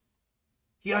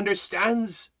 He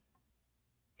understands.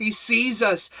 He sees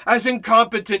us as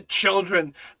incompetent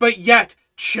children, but yet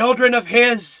children of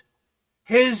his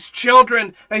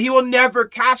children, that he will never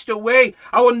cast away.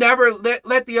 I will never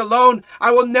let thee alone.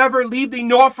 I will never leave thee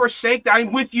nor forsake thee. I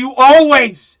am with you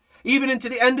always, even into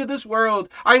the end of this world.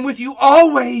 I am with you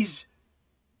always.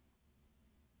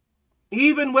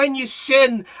 Even when you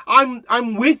sin,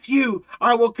 I'm with you.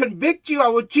 I will convict you. I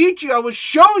will teach you. I will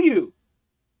show you.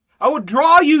 I will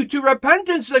draw you to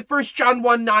repentance, like 1 John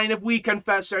 1:9. If we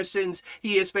confess our sins,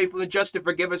 he is faithful and just to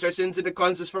forgive us our sins and to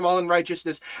cleanse us from all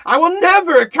unrighteousness. I will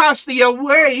never cast thee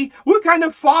away. What kind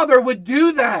of father would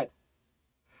do that?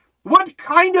 What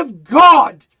kind of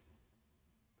God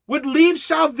would leave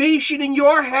salvation in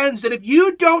your hands, that if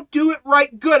you don't do it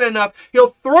right good enough,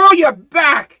 he'll throw you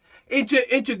back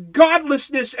into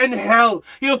godlessness and hell?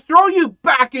 He'll throw you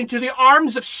back into the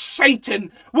arms of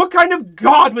Satan. What kind of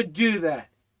God would do that?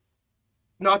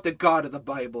 Not the God of the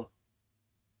Bible.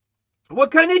 What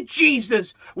kind of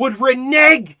Jesus would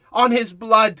renege on his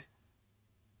blood?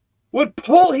 Would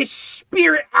pull his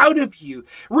spirit out of you,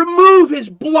 remove his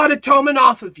blood atonement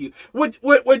off of you, would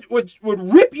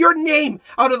rip your name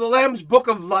out of the Lamb's book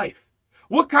of life?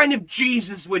 What kind of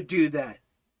Jesus would do that?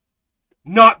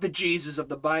 Not the Jesus of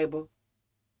the Bible.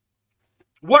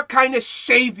 What kind of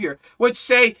Savior would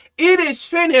say, "It is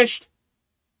finished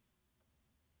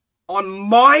on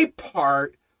my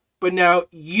part, but now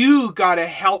you gotta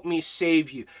help me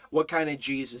save you"? What kind of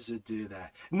Jesus would do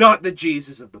that? Not the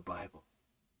Jesus of the Bible.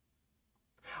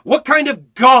 What kind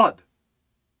of God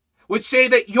would say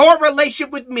that your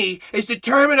relationship with me is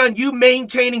determined on you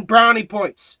maintaining brownie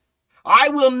points? I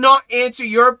will not answer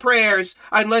your prayers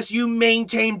unless you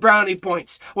maintain brownie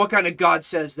points. What kind of God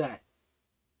says that?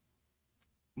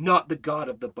 Not the God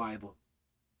of the Bible.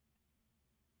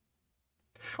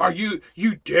 Are you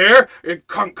dare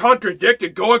contradict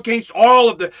and go against all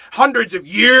of the hundreds of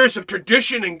years of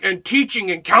tradition and teaching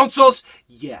and counsels?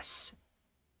 Yes.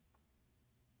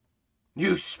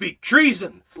 You speak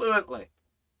treason fluently.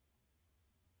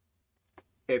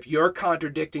 If you're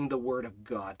contradicting the word of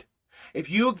God, if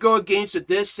you go against what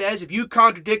this says, if you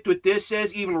contradict what this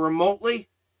says even remotely,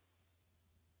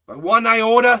 by one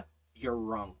iota, you're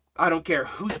wrong. I don't care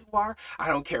who you are. I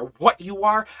don't care what you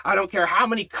are. I don't care how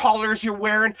many collars you're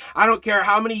wearing. I don't care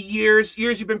how many years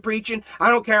you've been preaching.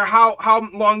 I don't care how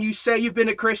long you say you've been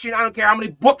a Christian. I don't care how many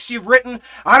books you've written.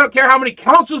 I don't care how many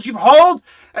councils you've held.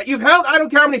 I don't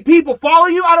care how many people follow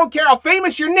you. I don't care how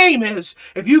famous your name is.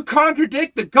 If you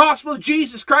contradict the gospel of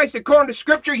Jesus Christ according to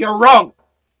Scripture, you're wrong.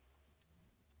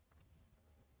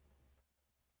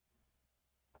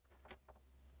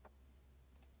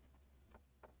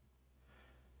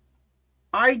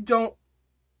 I don't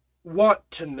want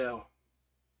to know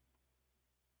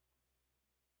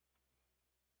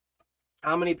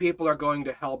how many people are going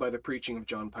to hell by the preaching of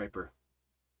John Piper.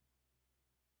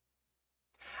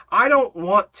 I don't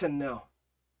want to know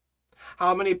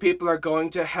how many people are going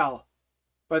to hell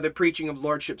by the preaching of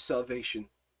Lordship salvation.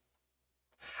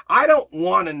 I don't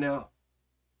want to know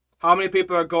how many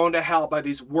people are going to hell by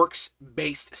these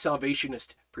works-based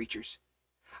salvationist preachers.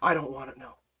 I don't want to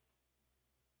know.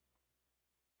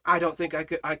 I don't think I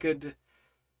could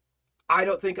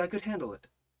handle it.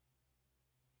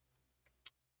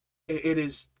 It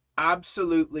is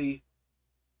absolutely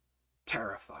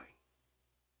terrifying.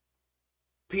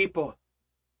 People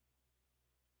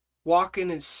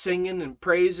walking and singing and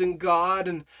praising God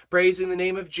and praising the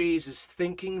name of Jesus,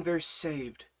 thinking they're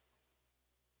saved.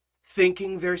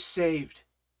 Thinking they're saved.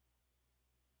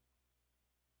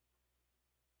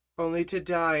 Only to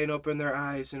die and open their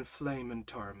eyes in flame and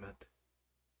torment.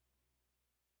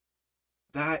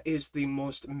 That is the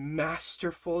most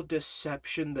masterful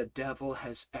deception the devil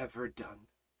has ever done.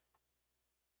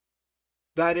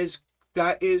 That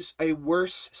is a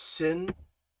worse sin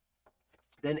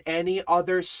than any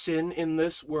other sin in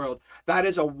this world. That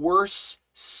is a worse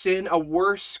sin, a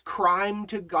worse crime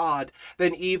to God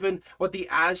than even what the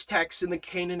Aztecs and the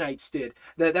Canaanites did.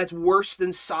 That's worse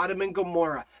than Sodom and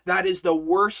Gomorrah. That is the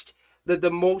worst,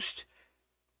 the most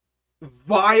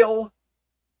vile,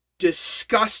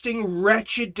 disgusting,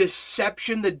 wretched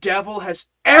deception the devil has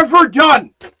ever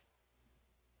done.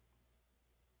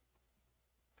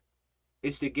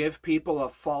 Is to give people a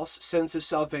false sense of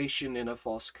salvation in a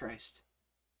false Christ.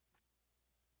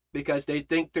 Because they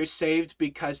think they're saved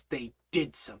because they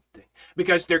did something,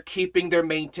 because they're keeping, they're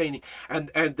maintaining,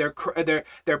 and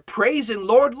they're praising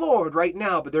Lord, Lord right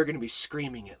now, but they're going to be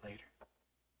screaming it later.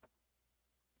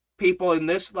 People in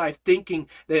this life thinking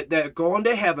that they're going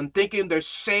to heaven, thinking they're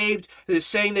saved, they're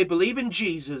saying they believe in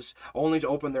Jesus, only to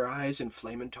open their eyes in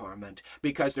flame and torment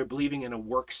because they're believing in a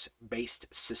works-based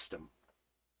system.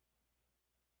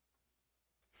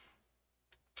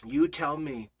 You tell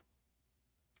me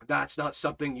that's not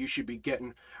something you should be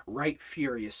getting right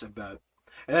furious about.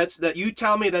 You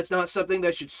tell me that's not something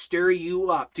that should stir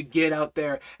you up to get out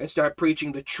there and start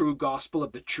preaching the true gospel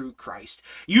of the true Christ.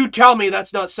 You tell me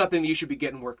that's not something that you should be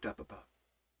getting worked up about.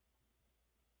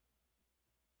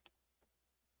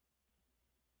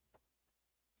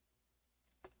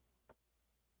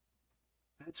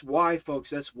 That's why,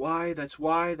 folks. That's why.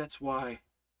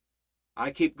 I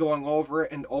keep going over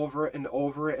it and over it and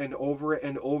over it and over it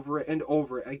and over it and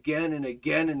over it again and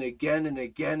again and again and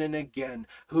again and again.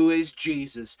 Who is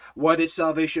Jesus? What is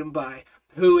salvation by?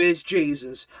 Who is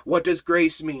Jesus? What does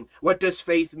grace mean? What does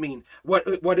faith mean?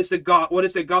 What is the gospel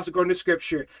according to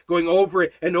Scripture? Going over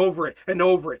it and over it and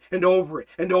over it and over it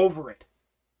and over it.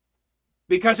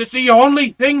 Because it's the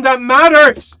only thing that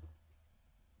matters.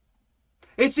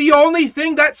 It's the only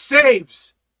thing that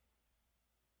saves.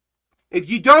 If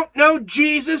you don't know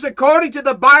Jesus according to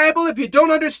the Bible, if you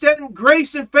don't understand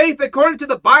grace and faith according to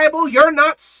the Bible, you're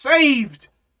not saved.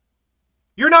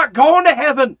 You're not going to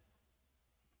heaven.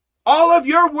 All of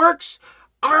your works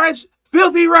are as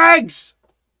filthy rags.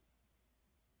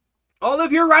 All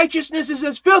of your righteousness is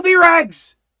as filthy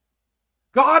rags.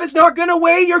 God is not going to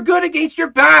weigh your good against your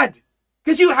bad,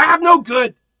 because you have no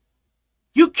good.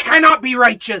 You cannot be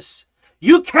righteous.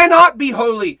 You cannot be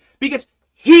holy, because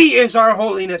He is our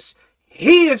holiness.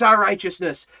 He is our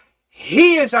righteousness.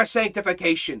 He is our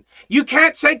sanctification. You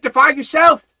can't sanctify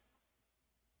yourself.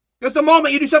 Because the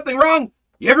moment you do something wrong,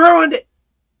 you've ruined it.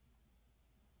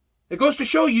 It goes to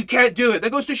show you can't do it.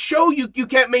 That goes to show you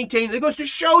can't maintain it. It goes to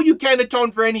show you can't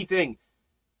atone for anything.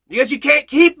 Because you can't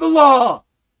keep the law.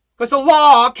 Because the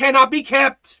law cannot be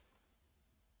kept.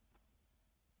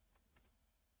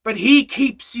 But He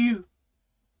keeps you.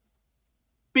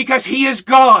 Because He is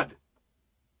God.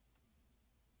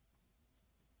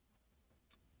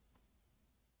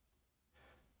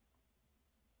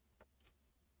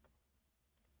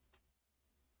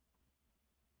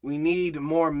 We need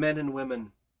more men and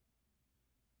women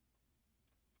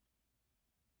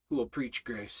who will preach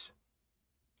grace,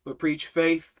 who will preach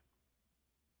faith,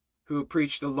 who will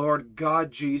preach the Lord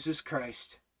God Jesus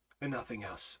Christ and nothing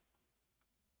else.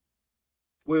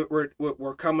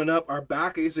 We're coming up. Our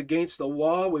back is against the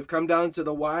wall. We've come down to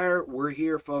the wire. We're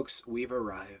here, folks. We've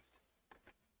arrived.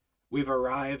 We've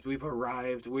arrived.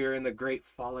 We're in the great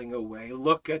falling away.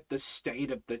 Look at the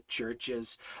state of the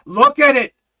churches. Look at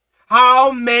it.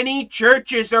 How many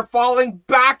churches are falling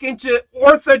back into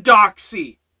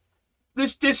orthodoxy?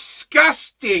 This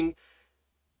disgusting,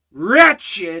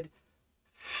 wretched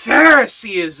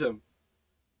Phariseeism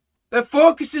that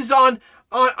focuses on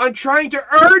trying to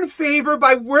earn favor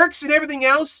by works and everything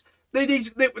else.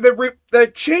 They're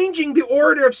changing the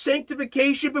order of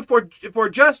sanctification before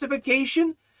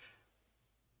justification.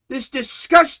 This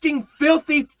disgusting,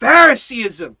 filthy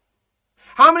Phariseeism.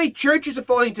 How many churches are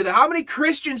falling into that? How many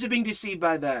Christians are being deceived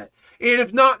by that? And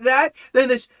if not that, then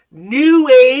this new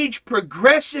age,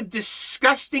 progressive,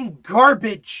 disgusting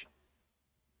garbage.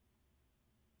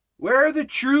 Where are the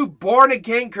true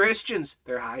born-again Christians?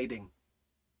 They're hiding.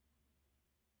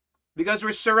 Because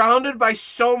we're surrounded by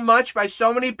so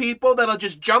many people that'll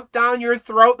just jump down your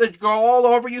throat, that go all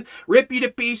over you, rip you to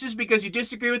pieces because you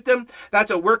disagree with them. That's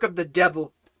a work of the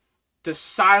devil to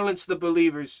silence the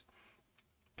believers.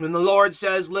 When the Lord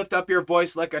says, lift up your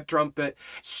voice like a trumpet,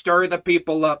 stir the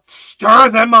people up, stir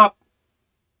them up.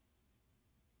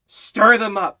 Stir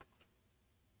them up.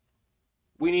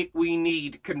 We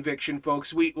need conviction,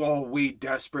 folks. We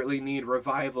desperately need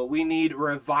revival. We need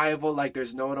revival like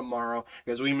there's no tomorrow,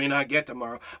 because we may not get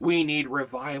tomorrow. We need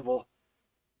revival.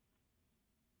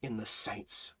 in the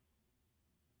saints.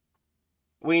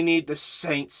 We need the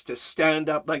saints to stand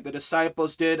up like the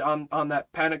disciples did on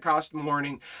that Pentecost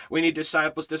morning. We need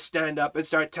disciples to stand up and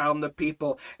start telling the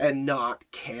people and not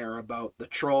care about the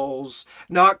trolls,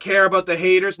 not care about the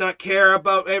haters, not care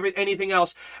about anything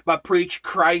else, but preach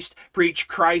Christ,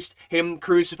 Him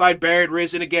crucified, buried,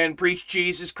 risen again. Preach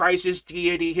Jesus Christ, His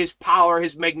deity, His power,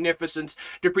 His magnificence.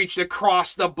 To preach the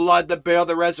cross, the blood, the burial,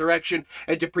 the resurrection,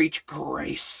 and to preach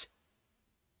grace.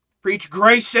 Preach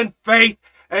grace and faith.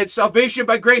 And salvation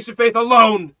by grace and faith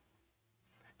alone.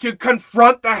 To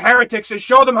confront the heretics and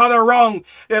show them how they're wrong.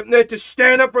 To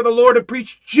stand up for the Lord and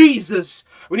preach Jesus.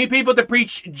 We need people to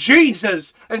preach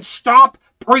Jesus and stop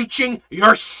preaching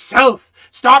yourself.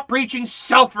 Stop preaching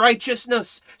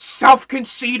self-righteousness,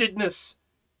 self-conceitedness,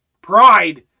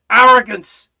 pride,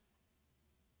 arrogance.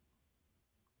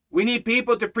 We need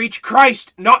people to preach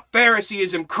Christ, not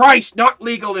Phariseeism. Christ, not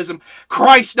legalism.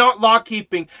 Christ, not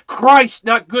law-keeping. Christ,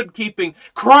 not good-keeping.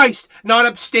 Christ, not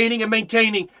abstaining and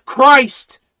maintaining.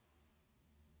 Christ.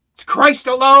 It's Christ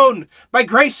alone, by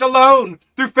grace alone,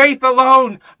 through faith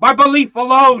alone, by belief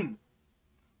alone.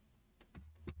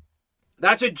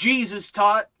 That's what Jesus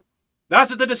taught. That's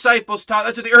what the disciples taught.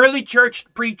 That's what the early church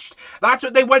preached. That's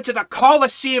what they went to the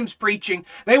Colosseums preaching.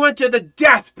 They went to the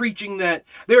death preaching that.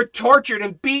 They were tortured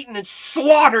and beaten and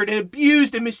slaughtered and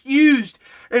abused and misused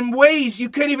in ways you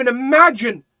can't even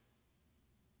imagine.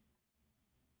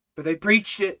 But they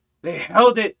preached it. They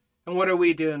held it. And what are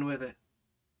we doing with it?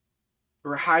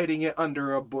 We're hiding it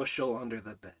under a bushel under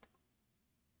the bed.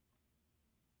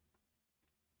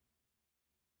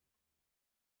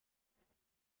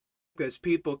 Because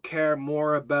people care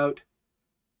more about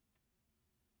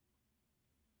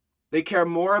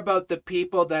the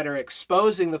people that are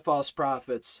exposing the false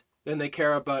prophets than they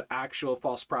care about actual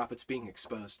false prophets being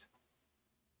exposed.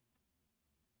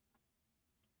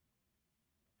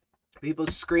 People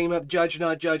scream up, judge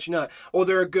not, judge not. Oh,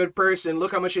 they're a good person.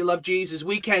 Look how much they love Jesus.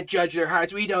 We can't judge their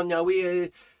hearts. We don't know.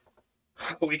 We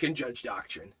can judge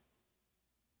doctrine.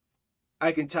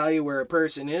 I can tell you where a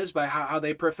person is by how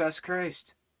they profess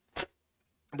Christ.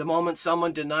 The moment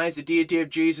someone denies the deity of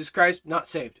Jesus Christ, not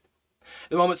saved.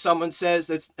 The moment someone says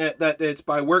that it's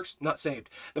by works, not saved.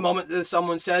 The moment that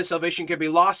someone says salvation can be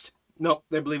lost, no,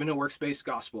 they believe in a works-based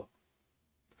gospel.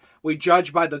 We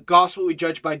judge by the gospel, we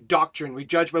judge by doctrine, we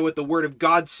judge by what the word of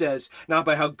God says, not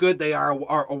by how good they are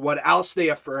or what else they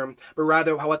affirm, but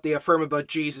rather what they affirm about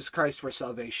Jesus Christ for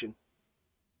salvation.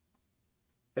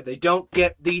 If they don't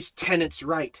get these tenets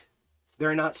right,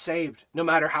 they're not saved, no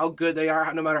matter how good they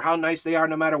are, no matter how nice they are,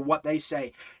 no matter what they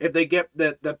say. If they get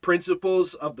the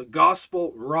principles of the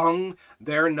gospel wrong,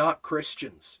 they're not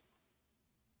Christians.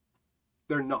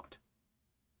 They're not.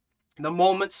 The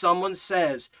moment someone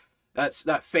says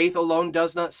that faith alone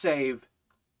does not save,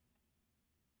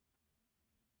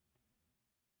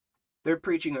 they're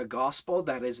preaching a gospel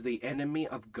that is the enemy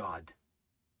of God.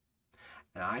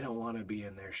 And I don't want to be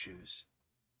in their shoes.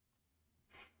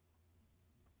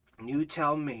 You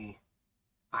tell me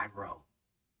I'm wrong.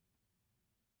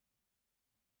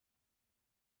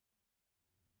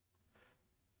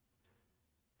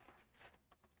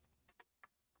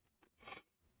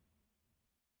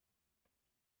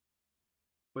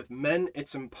 With men,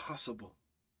 it's impossible.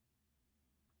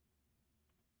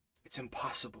 It's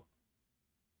impossible.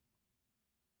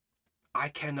 I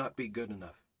cannot be good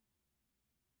enough.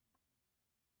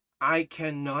 I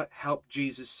cannot help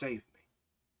Jesus save me.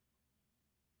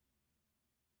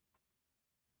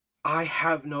 I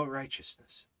have no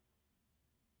righteousness.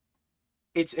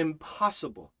 It's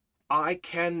impossible. I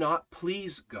cannot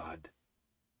please God.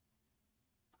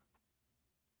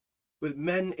 With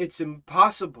men, it's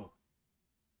impossible.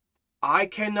 I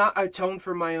cannot atone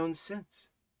for my own sins.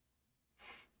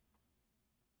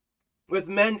 With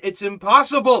men, it's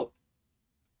impossible.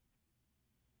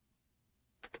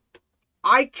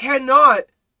 I cannot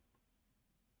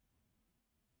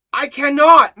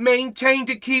maintain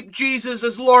to keep Jesus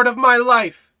as Lord of my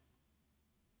life.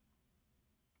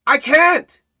 I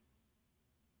can't.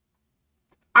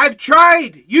 I've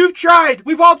tried. You've tried.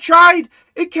 We've all tried.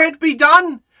 It can't be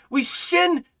done. We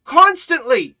sin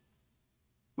constantly.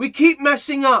 We keep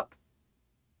messing up.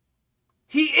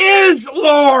 He is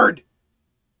Lord.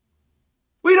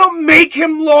 We don't make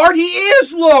him Lord. He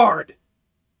is Lord.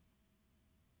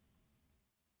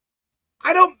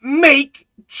 I don't make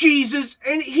Jesus,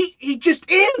 and he just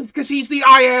is, because he's the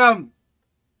I am.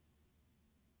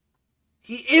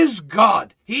 He is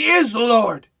God. He is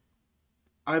Lord.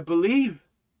 I believe.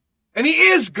 And he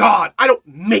is God. I don't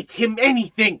make him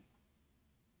anything.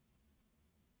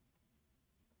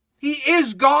 He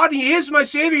is God. He is my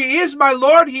Savior. He is my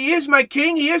Lord. He is my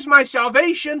King. He is my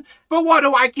salvation. But what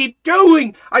do I keep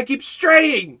doing? I keep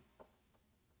straying.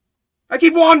 I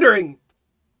keep wandering.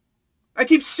 I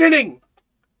keep sinning.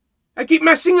 I keep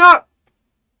messing up.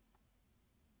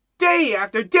 Day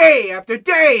after day after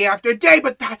day after day.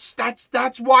 But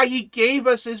that's why he gave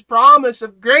us his promise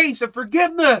of grace, of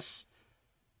forgiveness.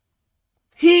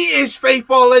 He is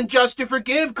faithful and just to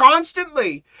forgive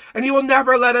constantly. And he will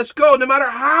never let us go, no matter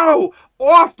how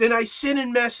often I sin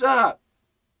and mess up.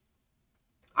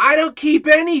 I don't keep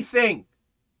anything.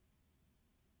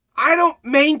 I don't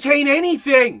maintain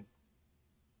anything.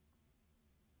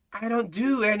 I don't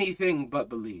do anything but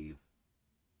believe.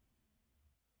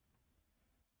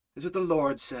 This is what the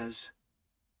Lord says.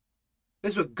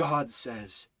 This is what God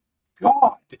says.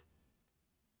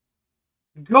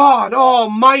 God,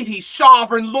 Almighty,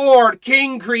 Sovereign Lord,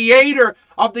 King, Creator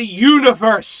of the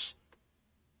universe,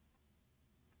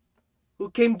 who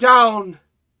came down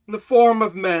in the form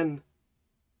of men,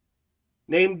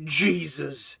 named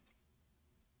Jesus.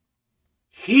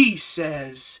 He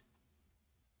says,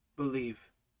 believe,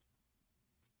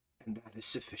 and that is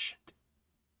sufficient.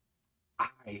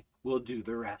 I will do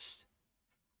the rest.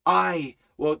 I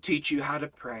will teach you how to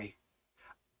pray.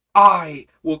 I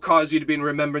will cause you to be in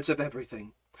remembrance of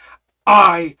everything.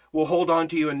 I will hold on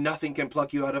to you and nothing can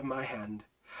pluck you out of my hand.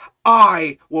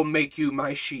 I will make you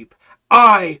my sheep.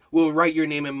 I will write your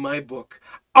name in my book.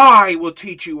 I will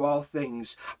teach you all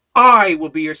things. I will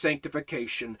be your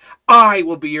sanctification. I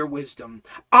will be your wisdom.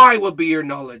 I will be your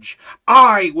knowledge.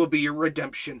 I will be your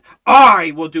redemption.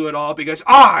 I will do it all because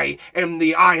I am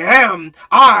the I am.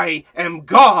 I am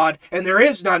God, and there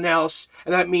is none else,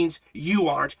 and that means you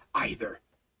aren't either.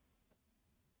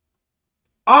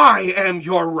 I am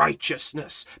your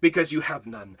righteousness because you have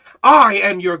none. I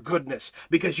am your goodness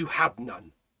because you have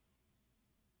none.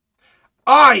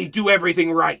 I do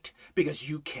everything right because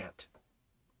you can't.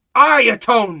 I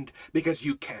atoned because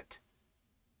you can't.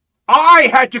 I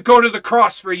had to go to the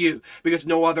cross for you because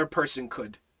no other person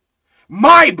could.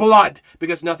 My blood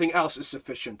because nothing else is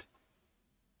sufficient.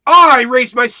 I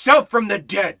raised myself from the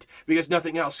dead because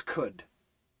nothing else could.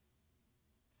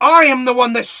 I am the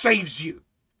one that saves you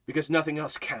because nothing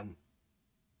else can.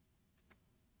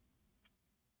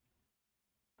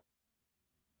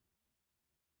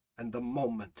 And the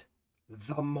moment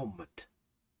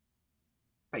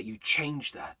that you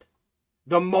change that,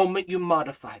 the moment you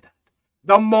modify that,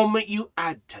 the moment you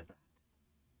add to that,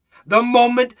 the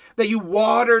moment that you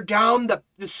water down the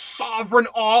sovereign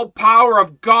all power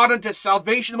of God unto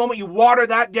salvation, the moment you water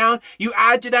that down, you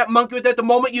add to that monkey with that, the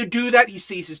moment you do that, he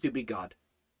ceases to be God.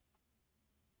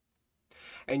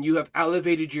 And you have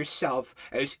elevated yourself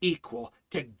as equal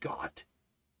to God.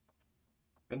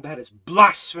 And that is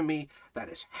blasphemy, that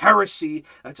is heresy,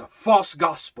 that's a false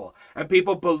gospel. And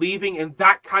people believing in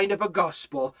that kind of a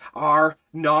gospel are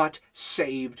not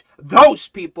saved. Those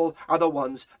people are the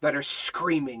ones that are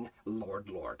screaming, Lord,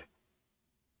 Lord.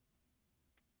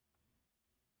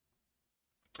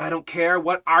 I don't care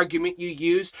what argument you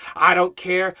use. I don't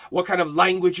care what kind of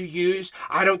language you use.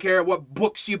 I don't care what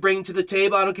books you bring to the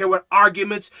table. I don't care what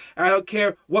arguments. I don't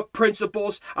care what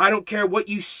principles. I don't care what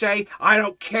you say. I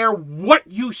don't care what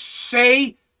you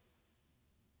say.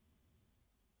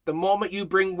 The moment you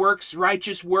bring works,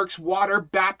 righteous works, water,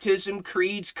 baptism,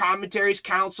 creeds, commentaries,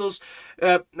 councils,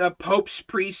 popes,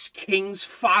 priests, kings,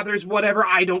 fathers, whatever,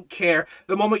 I don't care.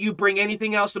 The moment you bring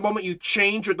anything else, the moment you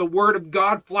change what the word of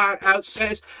God flat out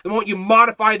says, the moment you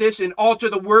modify this and alter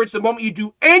the words, the moment you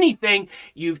do anything,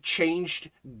 you've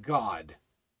changed God.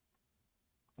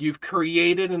 You've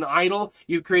created an idol.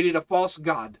 You've created a false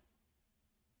God.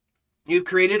 You've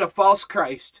created a false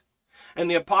Christ. And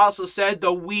the apostle said,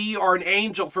 though we or an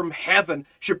angel from heaven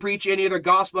should preach any other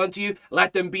gospel unto you,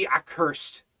 let them be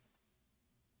accursed.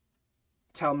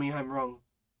 Tell me I'm wrong.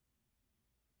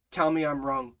 Tell me I'm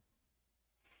wrong.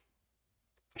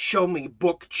 Show me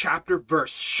book, chapter,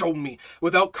 verse. Show me.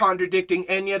 Without contradicting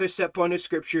any other set point of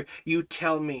scripture, you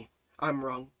tell me I'm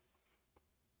wrong.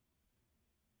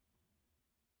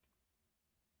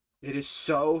 It is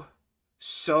so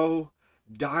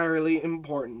direly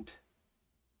important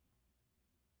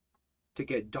to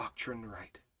get doctrine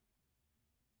right.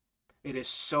 It is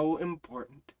so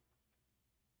important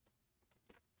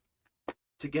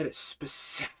to get it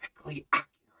specifically accurate.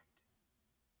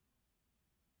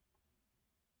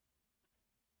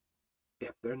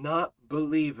 If they're not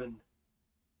believing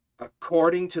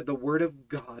according to the word of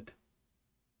God,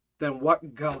 then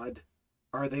what God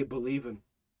are they believing?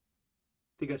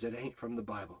 Because it ain't from the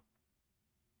Bible.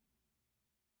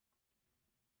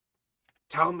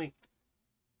 Tell me.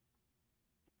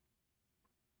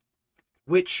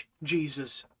 Which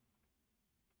Jesus?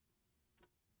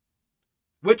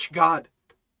 Which God?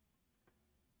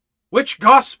 Which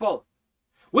gospel?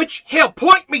 Which hill?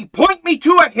 Point me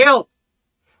to a hill.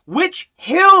 Which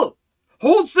hill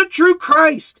holds the true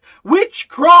Christ? Which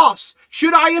cross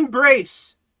should I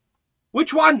embrace?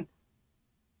 Which one?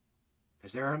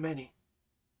 Because there are many.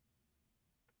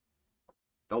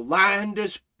 The land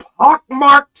is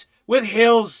pockmarked with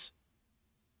hills.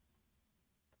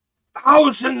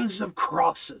 Thousands of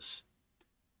crosses.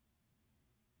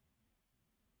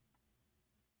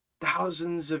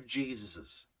 Thousands of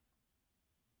Jesuses.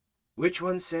 Which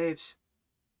one saves?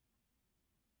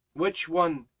 Which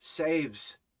one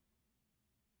saves?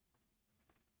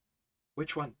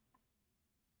 Which one?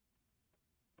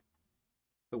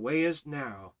 The way is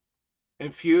narrow,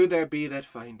 and few there be that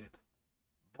find it.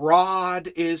 Broad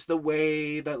is the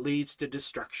way that leads to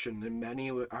destruction, and many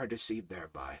are deceived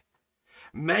thereby.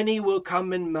 Many will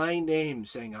come in my name,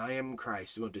 saying, I am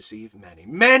Christ, and will deceive many.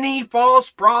 Many false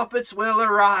prophets will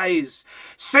arise.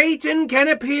 Satan can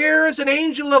appear as an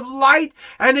angel of light,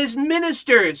 and his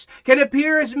ministers can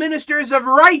appear as ministers of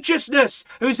righteousness,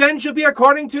 whose end shall be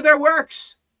according to their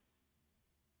works.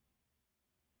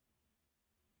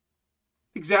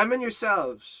 Examine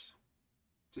yourselves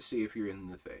to see if you're in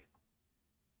the faith.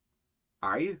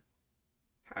 Are you?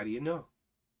 How do you know?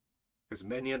 Because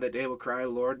many of the day will cry,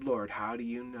 Lord, Lord, how do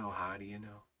you know? How do you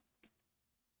know?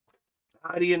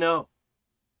 How do you know?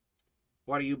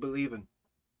 What are you believing?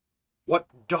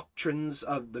 What doctrines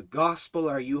of the gospel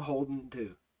are you holding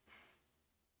to?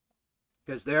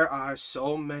 Because there are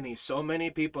so many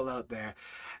people out there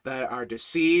that are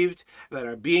deceived, that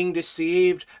are being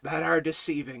deceived, that are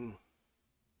deceiving.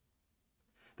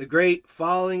 The great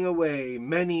falling away,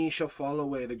 many shall fall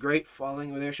away. The great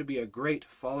falling away, there should be a great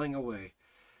falling away.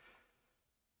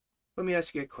 Let me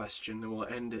ask you a question and we'll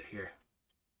end it here.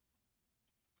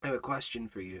 I have a question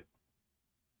for you.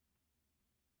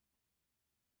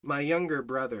 My younger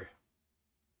brother,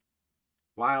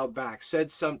 a while back, said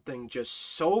something just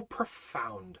so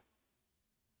profound.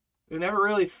 I never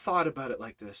really thought about it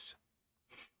like this.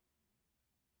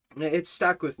 It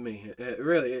stuck with me.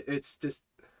 It's just...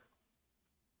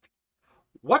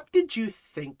 What did you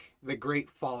think the great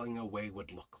falling away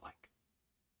would look like?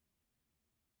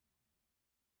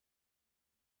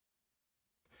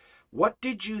 What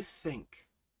did you think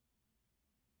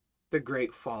the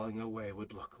great falling away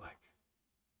would look like?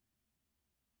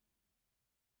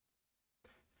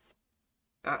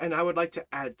 And I would like to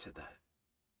add to that.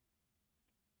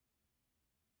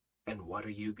 And what are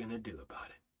you going to do about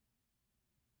it?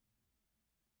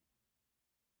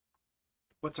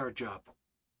 What's our job?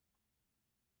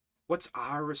 What's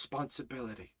our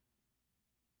responsibility?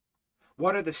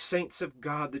 What are the saints of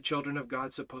God, the children of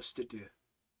God, supposed to do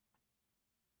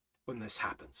when this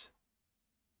happens?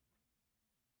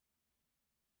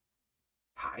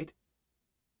 Hide?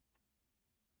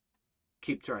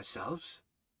 Keep to ourselves?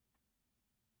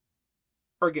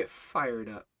 Or get fired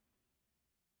up?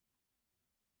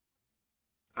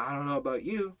 I don't know about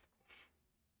you,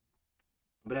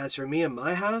 but as for me and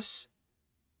my house,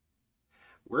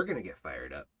 we're going to get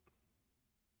fired up.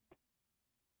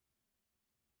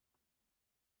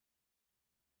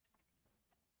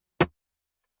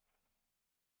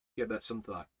 Give that some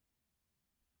thought.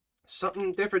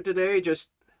 Something different today, just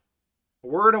a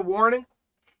word of warning.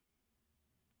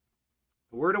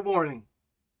 A word of warning.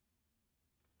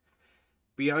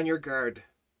 Be on your guard.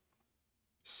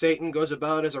 Satan goes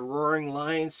about as a roaring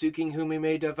lion, seeking whom he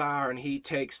may devour, and he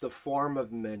takes the form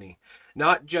of many.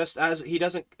 Not just as he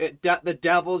doesn't, the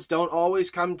devils don't always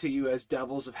come to you as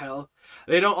devils of hell.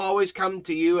 They don't always come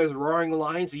to you as roaring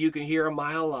lions that you can hear a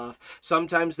mile off.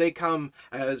 Sometimes they come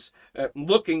as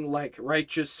looking like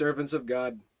righteous servants of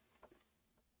God.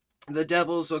 The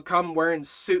devils will come wearing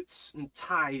suits and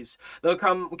ties. They'll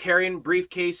come carrying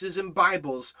briefcases and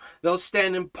Bibles. They'll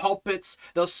stand in pulpits.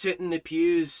 They'll sit in the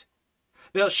pews.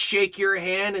 They'll shake your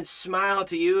hand and smile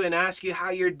to you and ask you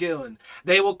how you're doing.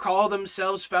 They will call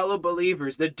themselves fellow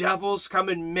believers. The devils come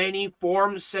in many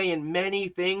forms, saying many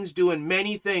things, doing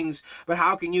many things. But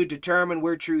how can you determine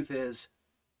where truth is?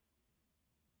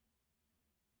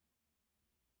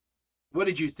 What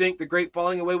did you think the great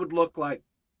falling away would look like?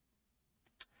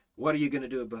 What are you going to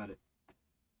do about it?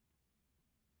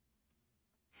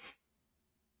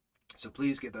 So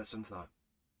please give that some thought.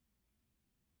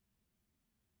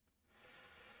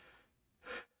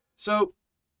 So,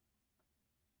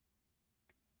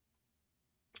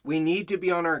 we need to be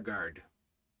on our guard,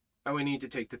 and we need to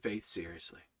take the faith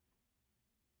seriously.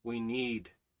 We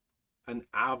need an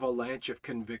avalanche of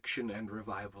conviction and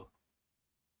revival.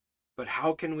 But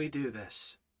how can we do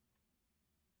this?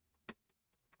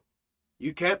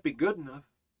 You can't be good enough.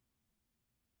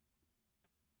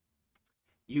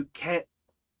 You can't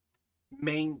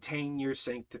maintain your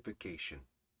sanctification.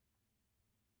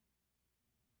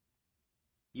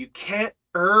 You can't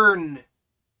earn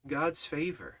God's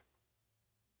favor.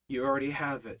 You already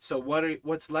have it. So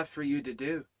what's left for you to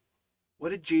do? What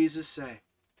did Jesus say?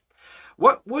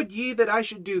 What would ye that I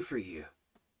should do for you?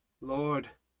 Lord,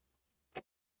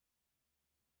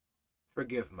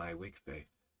 forgive my weak faith.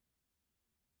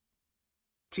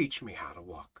 Teach me how to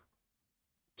walk.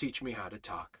 Teach me how to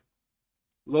talk.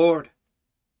 Lord,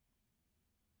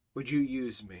 would you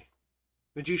use me?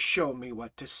 Would you show me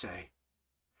what to say?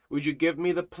 Would you give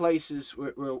me the places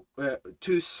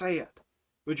to say it?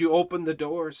 Would you open the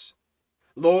doors?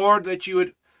 Lord, that you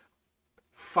would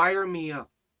fire me up.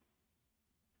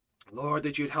 Lord,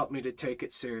 that you'd help me to take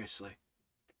it seriously.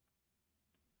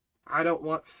 I don't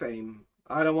want fame.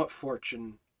 I don't want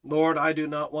fortune. Lord, I do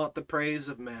not want the praise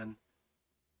of men.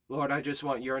 Lord, I just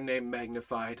want your name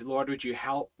magnified. Lord, would you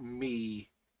help me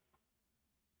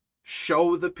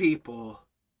show the people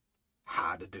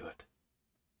how to do it?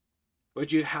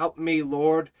 Would you help me,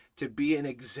 Lord, to be an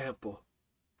example?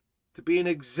 To be an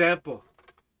example.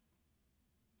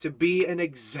 To be an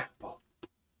example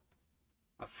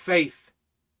of faith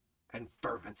and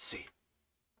fervency.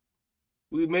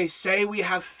 We may say we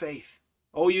have faith.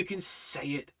 Oh, you can say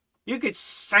it. You could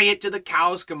say it till the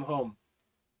cows come home.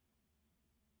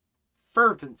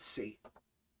 Fervency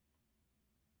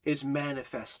is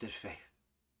manifested faith.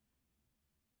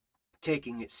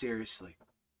 Taking it seriously.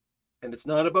 And it's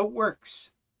not about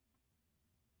works.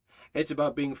 It's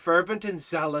about being fervent and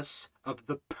zealous of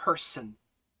the person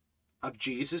of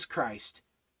Jesus Christ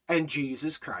and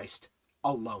Jesus Christ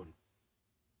alone.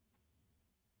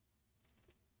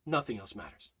 Nothing else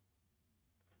matters.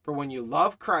 For when you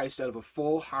love Christ out of a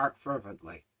full heart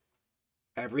fervently,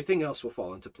 everything else will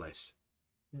fall into place.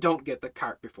 Don't get the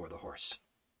cart before the horse.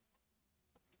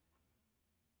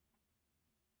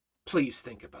 Please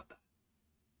think about that.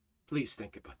 Please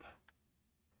think about that.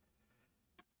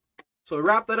 So I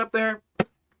wrap that up there.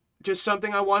 Just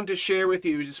something I wanted to share with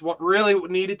you. Just really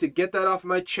needed to get that off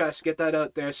my chest, get that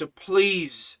out there. So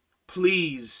please,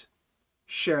 please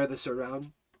share this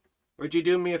around. Would you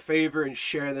do me a favor and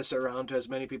share this around to as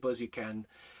many people as you can?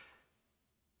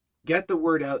 Get the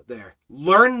word out there.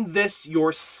 Learn this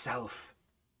yourself.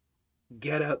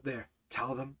 Get out there.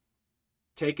 Tell them.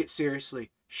 Take it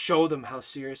seriously. Show them how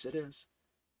serious it is.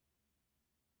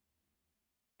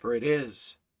 For it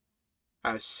is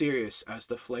as serious as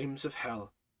the flames of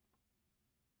hell.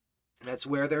 That's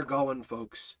where they're going,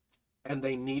 folks. And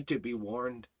they need to be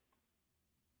warned.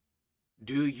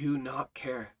 Do you not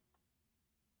care?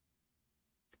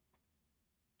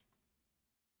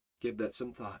 Give that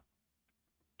some thought.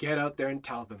 Get out there and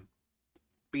tell them.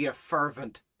 Be a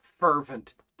fervent,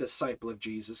 fervent disciple of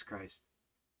Jesus Christ.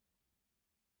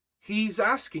 He's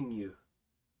asking you,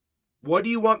 what do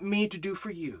you want me to do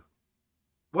for you?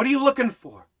 What are you looking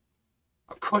for?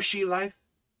 A cushy life?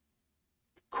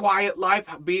 Quiet life?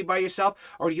 Be by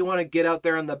yourself? Or do you want to get out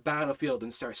there on the battlefield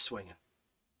and start swinging?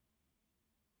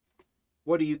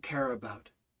 What do you care about?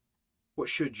 What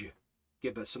should you?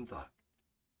 Give that some thought.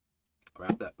 I'll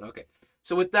wrap that. Okay.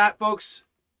 So with that, folks,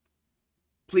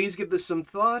 please give this some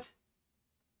thought.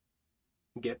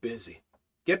 Get busy.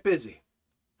 Get busy.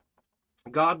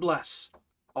 God bless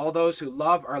all those who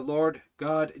love our Lord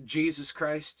God Jesus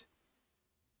Christ.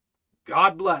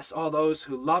 God bless all those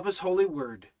who love His holy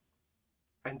word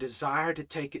and desire to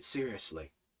take it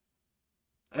seriously.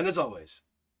 And as always,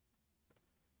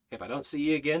 if I don't see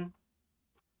you again,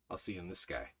 I'll see you in the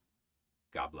sky.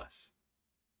 God bless.